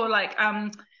touch or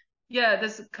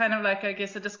there's kind of like, I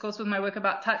guess, a discourse with my work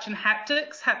about touch and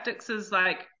haptics. Haptics is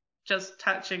like just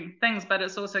touching things, but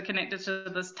it's also connected to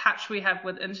this touch we have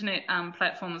with internet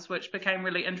platforms, which became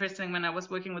really interesting when I was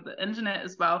working with the internet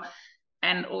as well.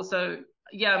 And also,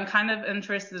 yeah, I'm kind of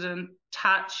interested in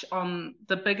touch on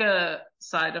the bigger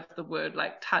side of the word,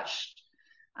 like touch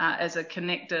as a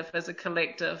connective, as a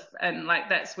collective. And like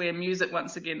that's where music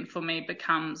once again for me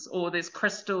becomes, or this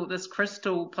crystal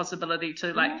possibility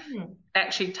to like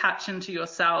actually touch into your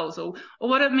cells, or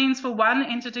what it means for one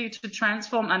entity to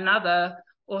transform another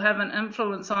or have an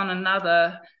influence on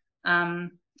another,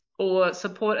 or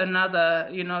support another,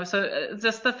 so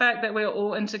just the fact that we're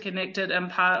all interconnected and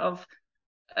part of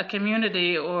a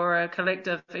community or a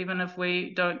collective, even if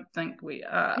we don't think we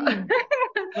are.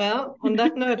 Well, on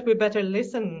that note, we better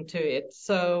listen to it.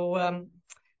 So,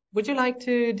 would you like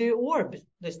to do Orb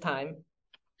this time?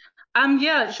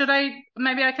 Yeah,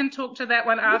 maybe I can talk to that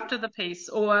one after the piece,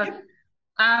 or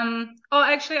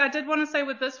actually I did want to say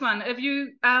with this one, if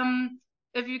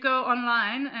you go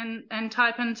online and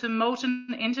type into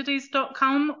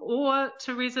moltenentities.com or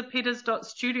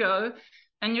teresapeters.studio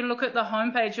and you look at the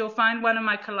homepage, you'll find one of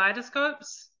my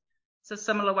kaleidoscopes. It's a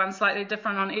similar one, slightly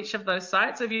different on each of those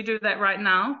sites. If you do that right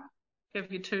now,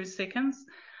 give you 2 seconds.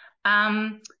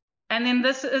 And then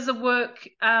this is a work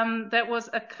that was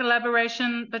a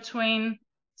collaboration between,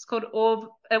 it's called Orb.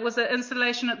 It was an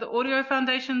installation at the Audio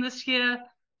Foundation this year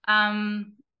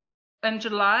in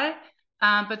July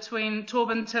between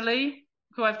Torben Tilley,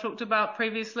 who I've talked about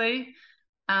previously,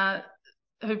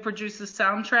 who produced the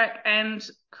soundtrack and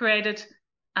created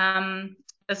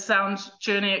a sound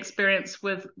journey experience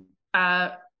with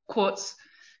quartz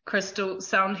crystal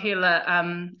sound healer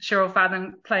Cheryl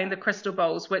Farthing playing the crystal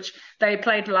bowls, which they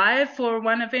played live for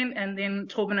one event, and then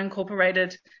Torben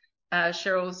incorporated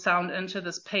Cheryl's sound into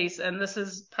this piece, and this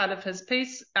is part of his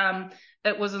piece.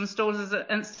 It was installed as an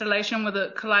installation with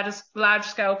a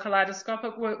large-scale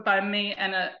kaleidoscopic work by me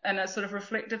and a sort of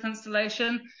reflective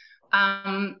installation,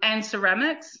 and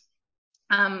ceramics.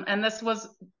 And this was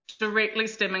directly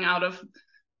stemming out of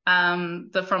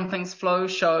the From Things Flow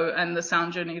show, and the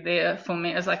sound journey there for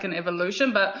me is like an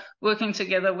evolution, but working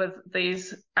together with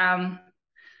these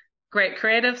great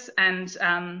creatives, and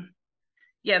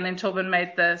and then Torben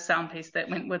made the sound piece that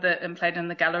went with it and played in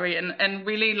the gallery, and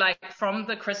really like from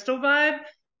the crystal vibe,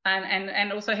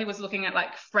 and also he was looking at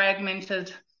like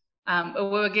fragmented, we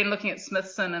were again looking at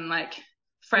Smithson and like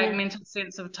fragmented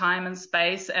sense of time and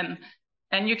space,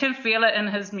 and you can feel it in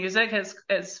his music.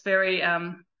 It's very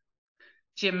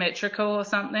geometrical or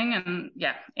something, and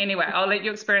anyway, I'll let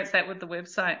you experience that with the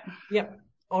website. Yep.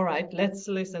 All right, let's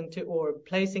listen to Orb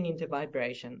Placing into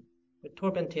Vibration with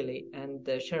Torben Tilley and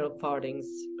Cheryl Farthing's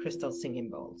Crystal Singing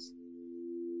Bowls.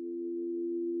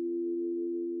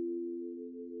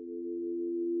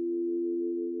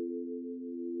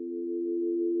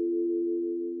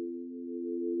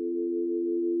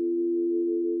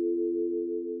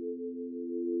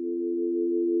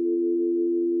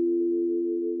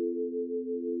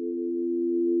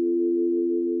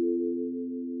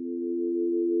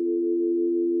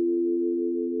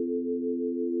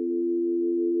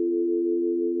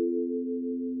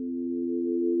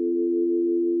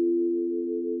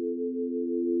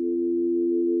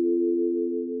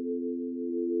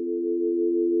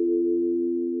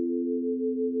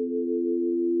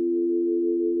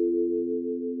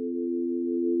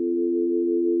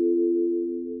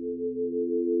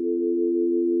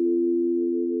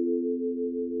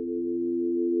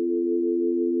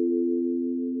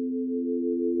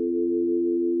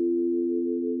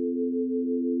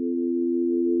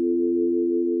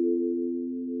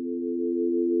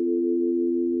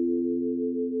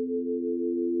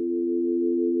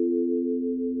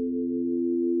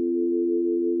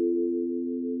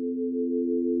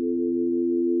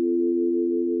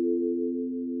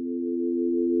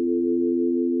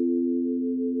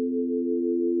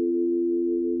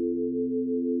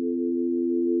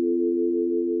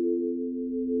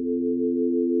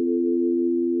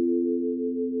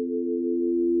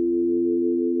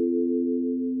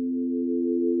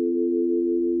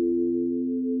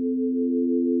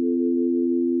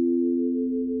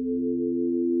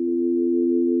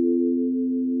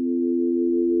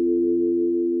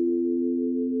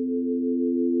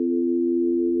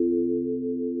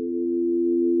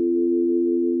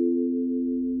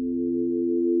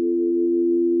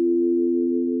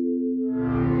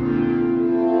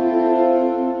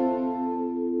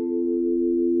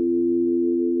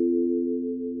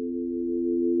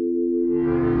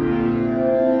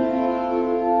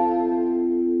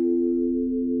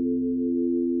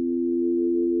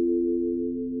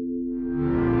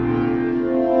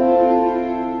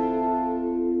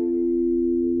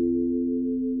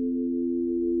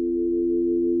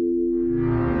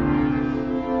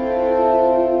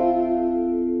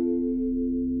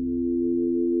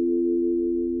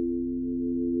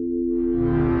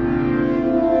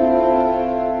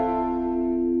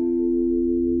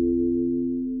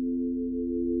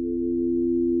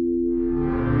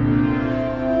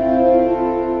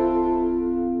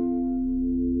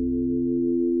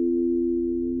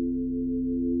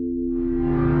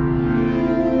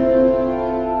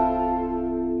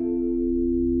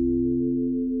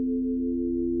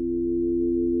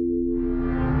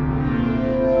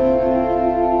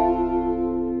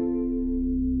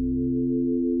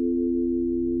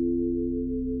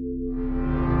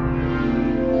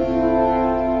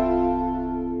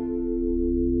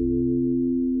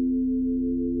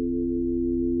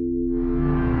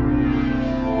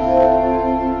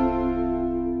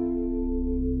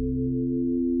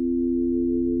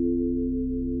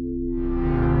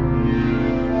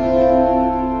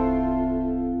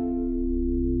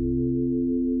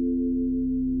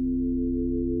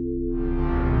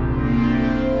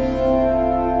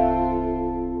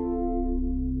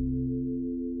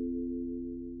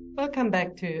 welcome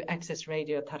back to Access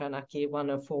Radio Taranaki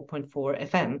 104.4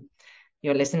 FM.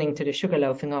 You're listening to the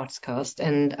Sugarloafing Arts Cast,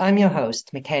 and I'm your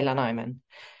host, Michaela Nyman.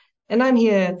 And I'm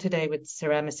here today with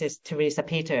ceramicist Teresa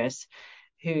Peters,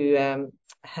 who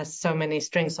has so many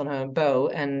strings on her bow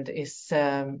and is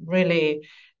really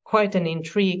quite an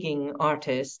intriguing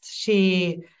artist.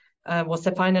 She was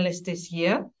a finalist this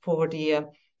year for the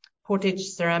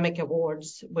Portage Ceramic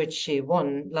Awards, which she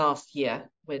won last year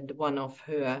with one of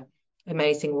her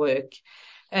amazing work.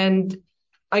 And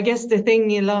I guess the thing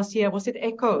last year, was it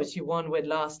Echoes you won with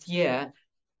last year,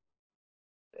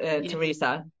 Yes.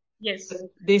 Teresa? Yes.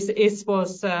 This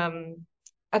was,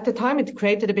 at the time, it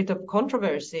created a bit of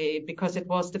controversy because it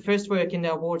was the first work in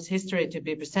the awards history to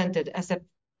be presented as a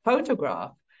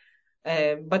photograph.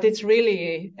 But it's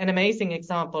really an amazing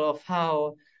example of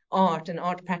how art and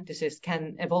art practices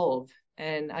can evolve.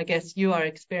 And I guess you are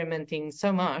experimenting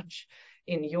so much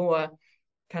in your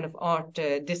kind of art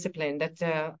discipline that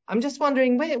I'm just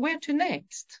wondering where to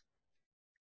next?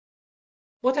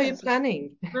 What are you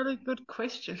planning? Really good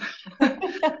question.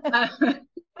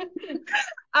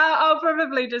 I'll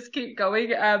probably just keep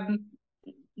going. I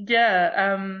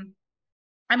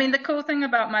mean, the cool thing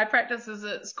about my practice is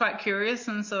it's quite curious,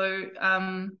 and so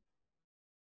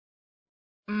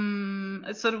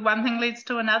it's sort of one thing leads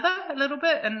to another a little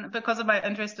bit, and because of my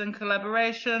interest in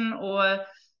collaboration or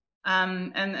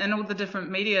and all the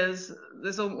different medias,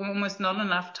 there's almost not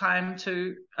enough time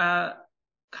to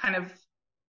kind of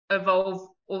evolve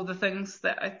all the things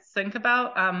that I think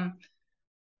about.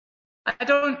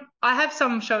 I have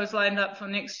some shows lined up for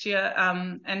next year,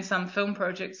 and some film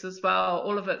projects as well.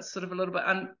 All of it's sort of a little bit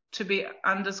to be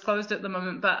undisclosed at the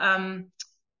moment, but I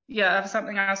have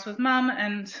something else with Mum,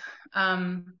 and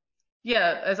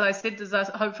as I said,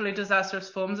 hopefully Disastrous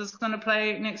Forms is going to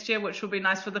play next year, which will be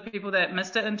nice for the people that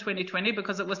missed it in 2020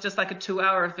 because it was just like a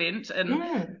 2-hour event,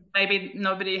 and maybe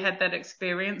nobody had that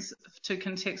experience to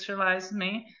contextualize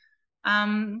me.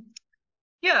 I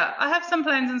have some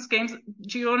plans and schemes.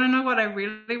 Do you want to know what I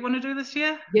really want to do this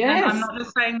year? Yes. And I'm not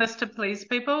just saying this to please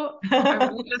people. I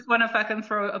really just want to fucking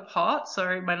throw a pot.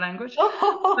 Sorry, my language.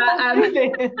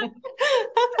 Really?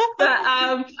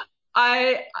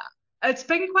 It's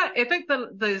been quite epic,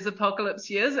 these apocalypse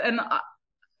years. And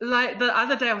like the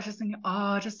other day I was just thinking,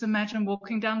 just imagine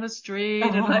walking down the street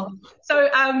and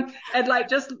like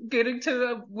just getting to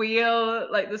a wheel,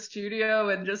 like the studio,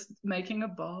 and just making a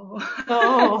bowl.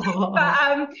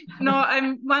 But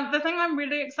the thing I'm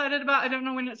really excited about, I don't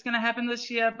know when it's going to happen this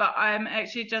year, but I'm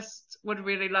actually just would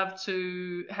really love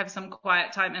to have some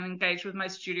quiet time and engage with my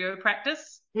studio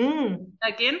practice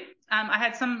again. I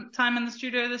had some time in the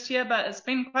studio this year, but it's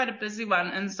been quite a busy one,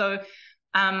 and so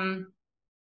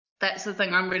that's the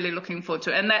thing I'm really looking forward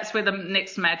to. And that's where the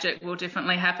next magic will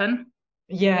definitely happen.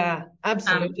 Yeah,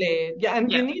 absolutely.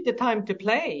 You need the time to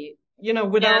play,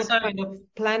 without kind of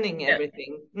planning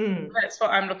everything. That's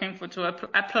what I'm looking forward to,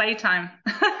 a playtime.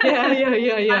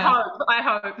 Yeah. I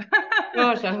hope.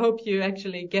 Gosh, I hope you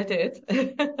actually get it.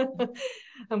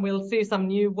 And we'll see some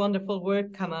new wonderful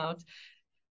work come out.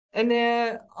 And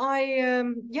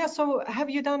so have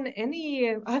you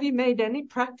made any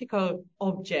practical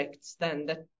objects then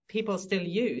that people still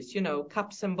use,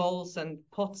 cups and bowls and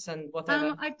pots and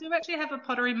whatever? I do actually have a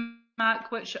pottery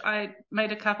mark, which I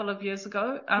made a couple of years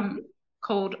ago,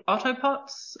 called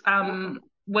Ottopots,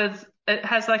 it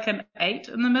has like an 8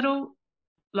 in the middle,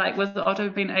 like with the Otto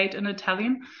being 8 in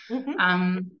Italian.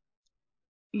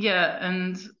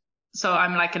 And so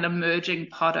I'm like an emerging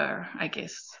potter, I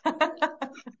guess.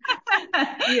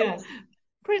 Yeah.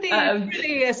 Pretty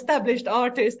established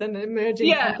artist and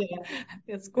emerging potter.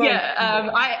 It's quite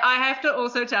I have to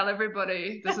also tell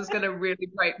everybody, this is going to really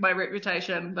break my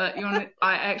reputation, but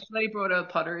I actually brought a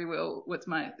pottery wheel with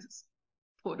my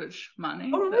Portage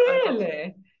money. Oh,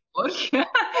 really?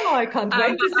 I can't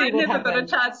wait to see what happens. I never got a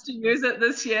chance to use it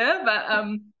this year, but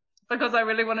because I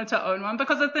really wanted to own one.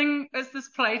 Because the thing is this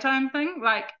playtime thing,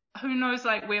 like who knows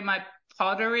like where my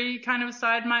pottery kind of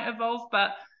side might evolve,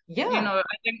 but I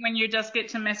think when you just get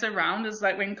to mess around is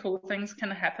like when cool things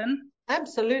can happen.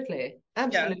 Absolutely.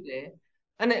 Yeah.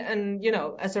 And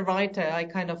as a writer, I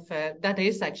kind of that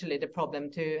is actually the problem,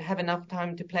 to have enough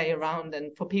time to play around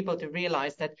and for people to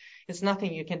realize that it's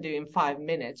nothing you can do in 5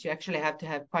 minutes. You actually have to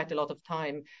have quite a lot of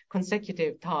time,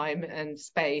 consecutive time and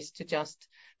space to just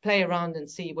play around and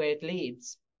see where it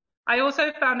leads. I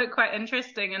also found it quite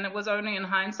interesting, and it was only in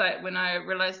hindsight when I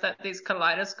realized that these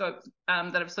kaleidoscopes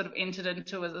that I've sort of entered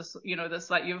into as this, this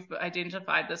like you've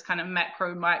identified this kind of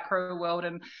macro micro world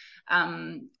and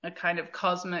a kind of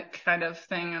cosmic kind of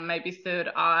thing, and maybe third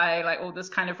eye, like all this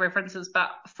kind of references. But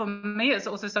for me, it's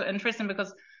also so interesting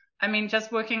because I mean,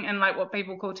 just working in like what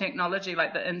people call technology,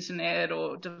 like the internet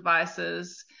or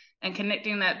devices, and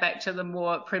connecting that back to the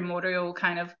more primordial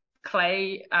kind of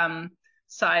clay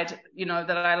side, you know,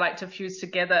 that I like to fuse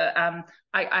together.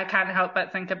 I can't help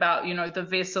but think about, you know, the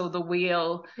vessel, the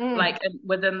wheel, like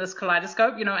within this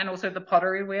kaleidoscope, you know, and also the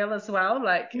pottery wheel as well.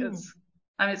 Like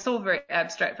it's all very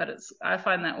abstract, but I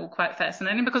find that all quite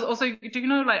fascinating because also, do you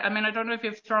know, like, I mean, I don't know if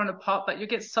you've thrown a pot, but you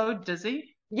get so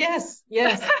dizzy. Yes.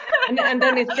 And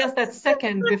then it's just that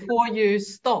second before you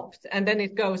stopped, and then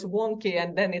it goes wonky,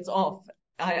 and then it's off.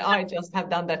 I just have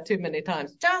done that too many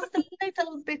times. Just a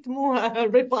little bit more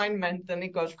refinement, and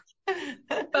it goes.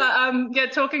 But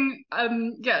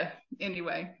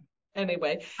anyway.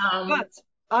 But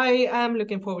I am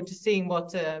looking forward to seeing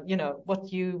what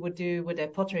what you would do with a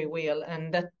pottery wheel,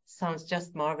 and that sounds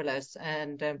just marvelous,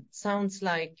 and sounds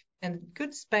like a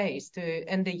good space to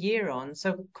end the year on.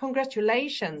 So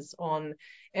congratulations on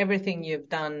everything you've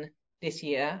done this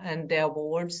year, and the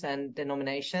awards and the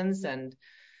nominations, and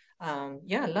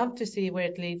love to see where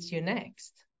it leads you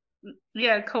next.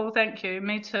 Yeah, cool. Thank you.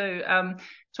 Me too.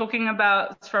 Talking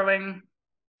about throwing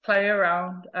play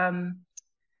around.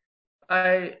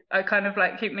 I kind of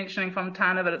like keep mentioning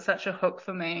Fontana, but it's such a hook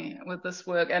for me with this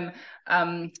work. And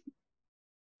I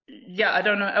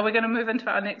don't know. Are we going to move into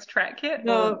our next track yet?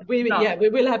 No, we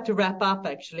will have to wrap up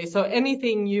actually. So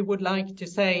anything you would like to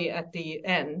say at the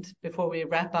end before we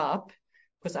wrap up,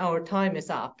 because our time is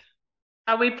up.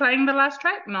 Are we playing the last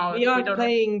track? No, we are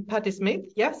playing Patti Smith.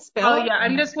 Yes, Belle. Oh yeah, I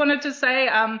just wanted to say,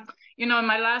 you know,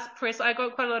 my last press, I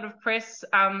got quite a lot of press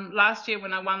last year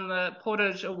when I won the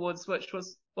Portage Awards, which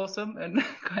was awesome and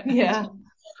quite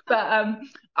But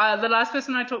the last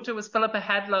person I talked to was Philippa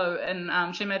Hadlow,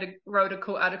 and she wrote a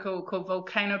cool article called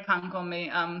Volcano Punk on me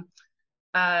out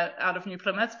of New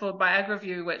Plymouth for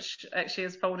Biography, which actually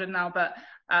is folded now. But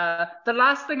the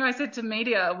last thing I said to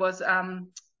media was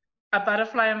a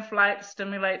butterfly in flight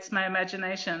stimulates my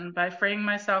imagination. By freeing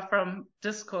myself from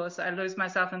discourse, I lose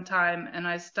myself in time and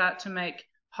I start to make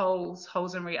holes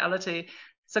in reality.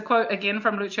 It's a quote again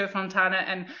from Lucio Fontana,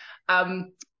 and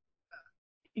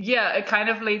it kind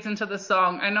of leads into the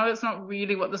song. I know it's not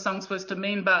really what the song's supposed to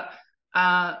mean, but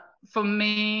for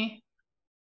me,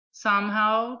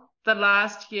 somehow, the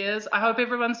last years, I hope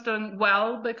everyone's doing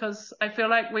well, because I feel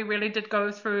like we really did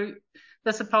go through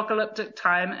this apocalyptic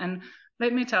time, and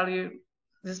let me tell you,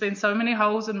 there's been so many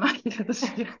holes in my year this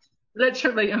year,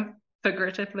 literally and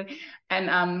figuratively. And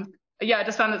I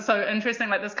just found it so interesting,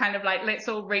 like this kind of like, let's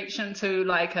all reach into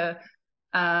like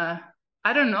into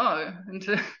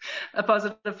a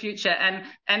positive future.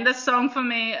 And this song for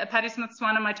me, Patti Smith's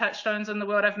one of my touchstones in the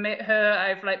world. I've met her,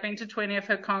 I've like been to 20 of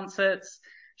her concerts.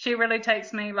 She really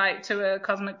takes me like to a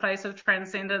cosmic place of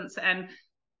transcendence. And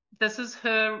this is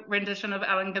her rendition of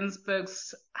Allen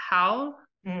Ginsberg's Howl.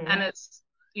 And it's,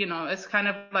 you know, it's kind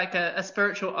of like a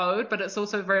spiritual ode, but it's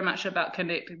also very much about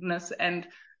connectedness. And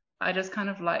I just kind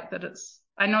of like that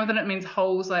I know that it means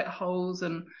holes, like holes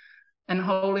and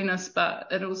holiness, but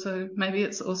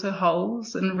it's also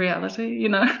holes in reality, you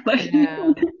know. I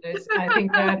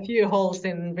think there are a few holes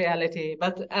in reality,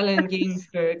 but Allen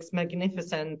Ginsberg's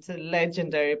magnificent,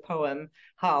 legendary poem,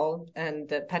 Howl, and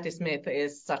Patti Smith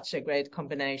is such a great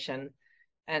combination.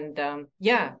 And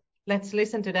let's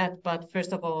listen to that. But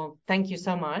first of all, thank you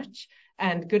so much,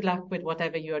 and good luck with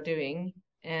whatever you are doing,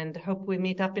 and hope we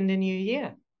meet up in the new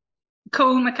year.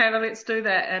 Cool, Michaela, let's do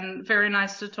that. And very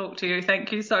nice to talk to you.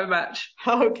 Thank you so much.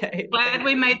 Okay. Glad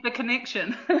we made the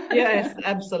connection. Yes,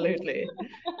 absolutely.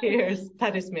 Here's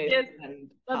Patti Smith. Yes. And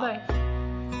bye-bye.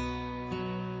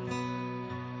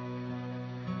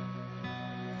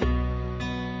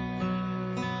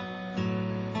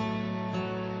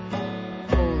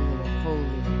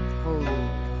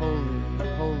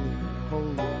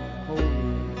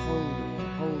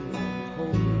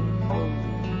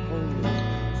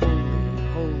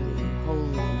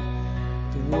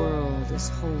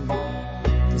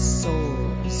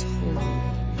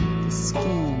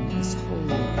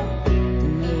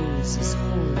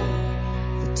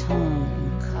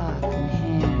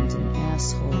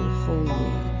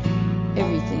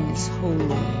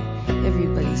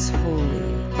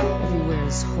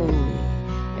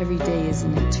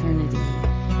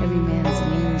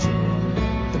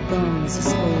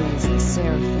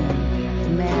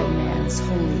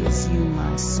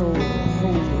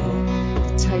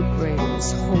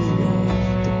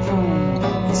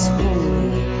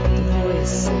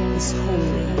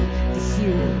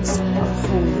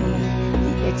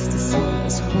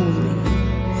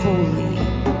 Holy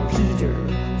Peter,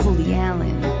 Holy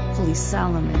Allen, Holy Holy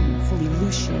Solomon, Holy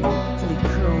Lucian, Holy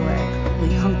Kerouac,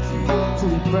 Holy Hunky,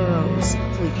 Holy Burroughs,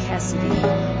 Holy Cassidy,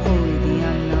 Holy the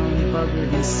unknown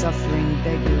buggered and suffering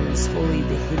beggars, Holy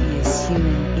the hideous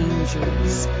human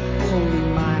angels, Holy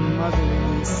my mother in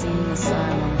the insane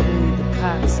asylum, Holy the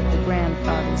cots of the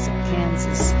grandfathers of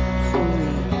Kansas,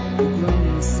 Holy the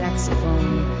groaning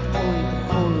saxophone,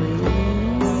 Holy the police.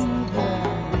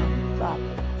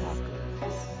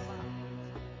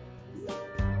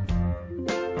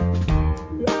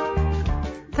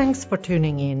 Thanks for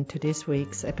tuning in to this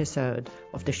week's episode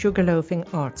of the Sugarloafing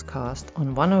Artscast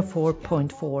on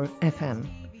 104.4 FM.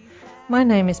 My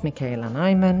name is Michaela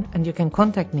Nyman, and you can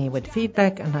contact me with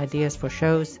feedback and ideas for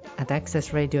shows at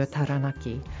Access Radio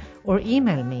Taranaki, or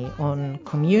email me on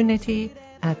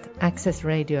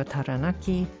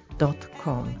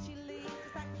community@accessradiotaranaki.com.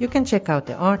 You can check out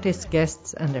the artists,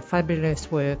 guests and their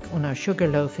fabulous work on our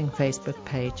Sugarloafing Facebook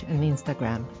page and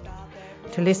Instagram.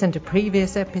 To listen to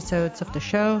previous episodes of the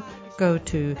show, go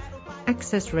to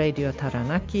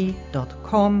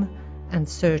accessradiotaranaki.com and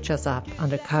search us up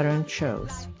under current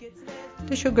shows.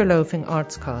 The Sugarloafing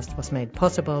Artscast was made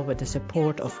possible with the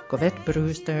support of Govette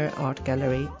Brewster Art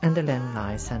Gallery and the Len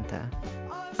Lye Centre.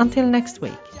 Until next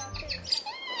week.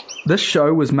 This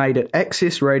show was made at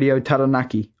Access Radio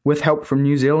Taranaki with help from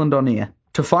New Zealand On Air.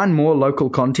 To find more local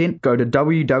content, go to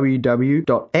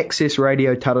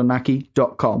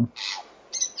www.accessradiotaranaki.com.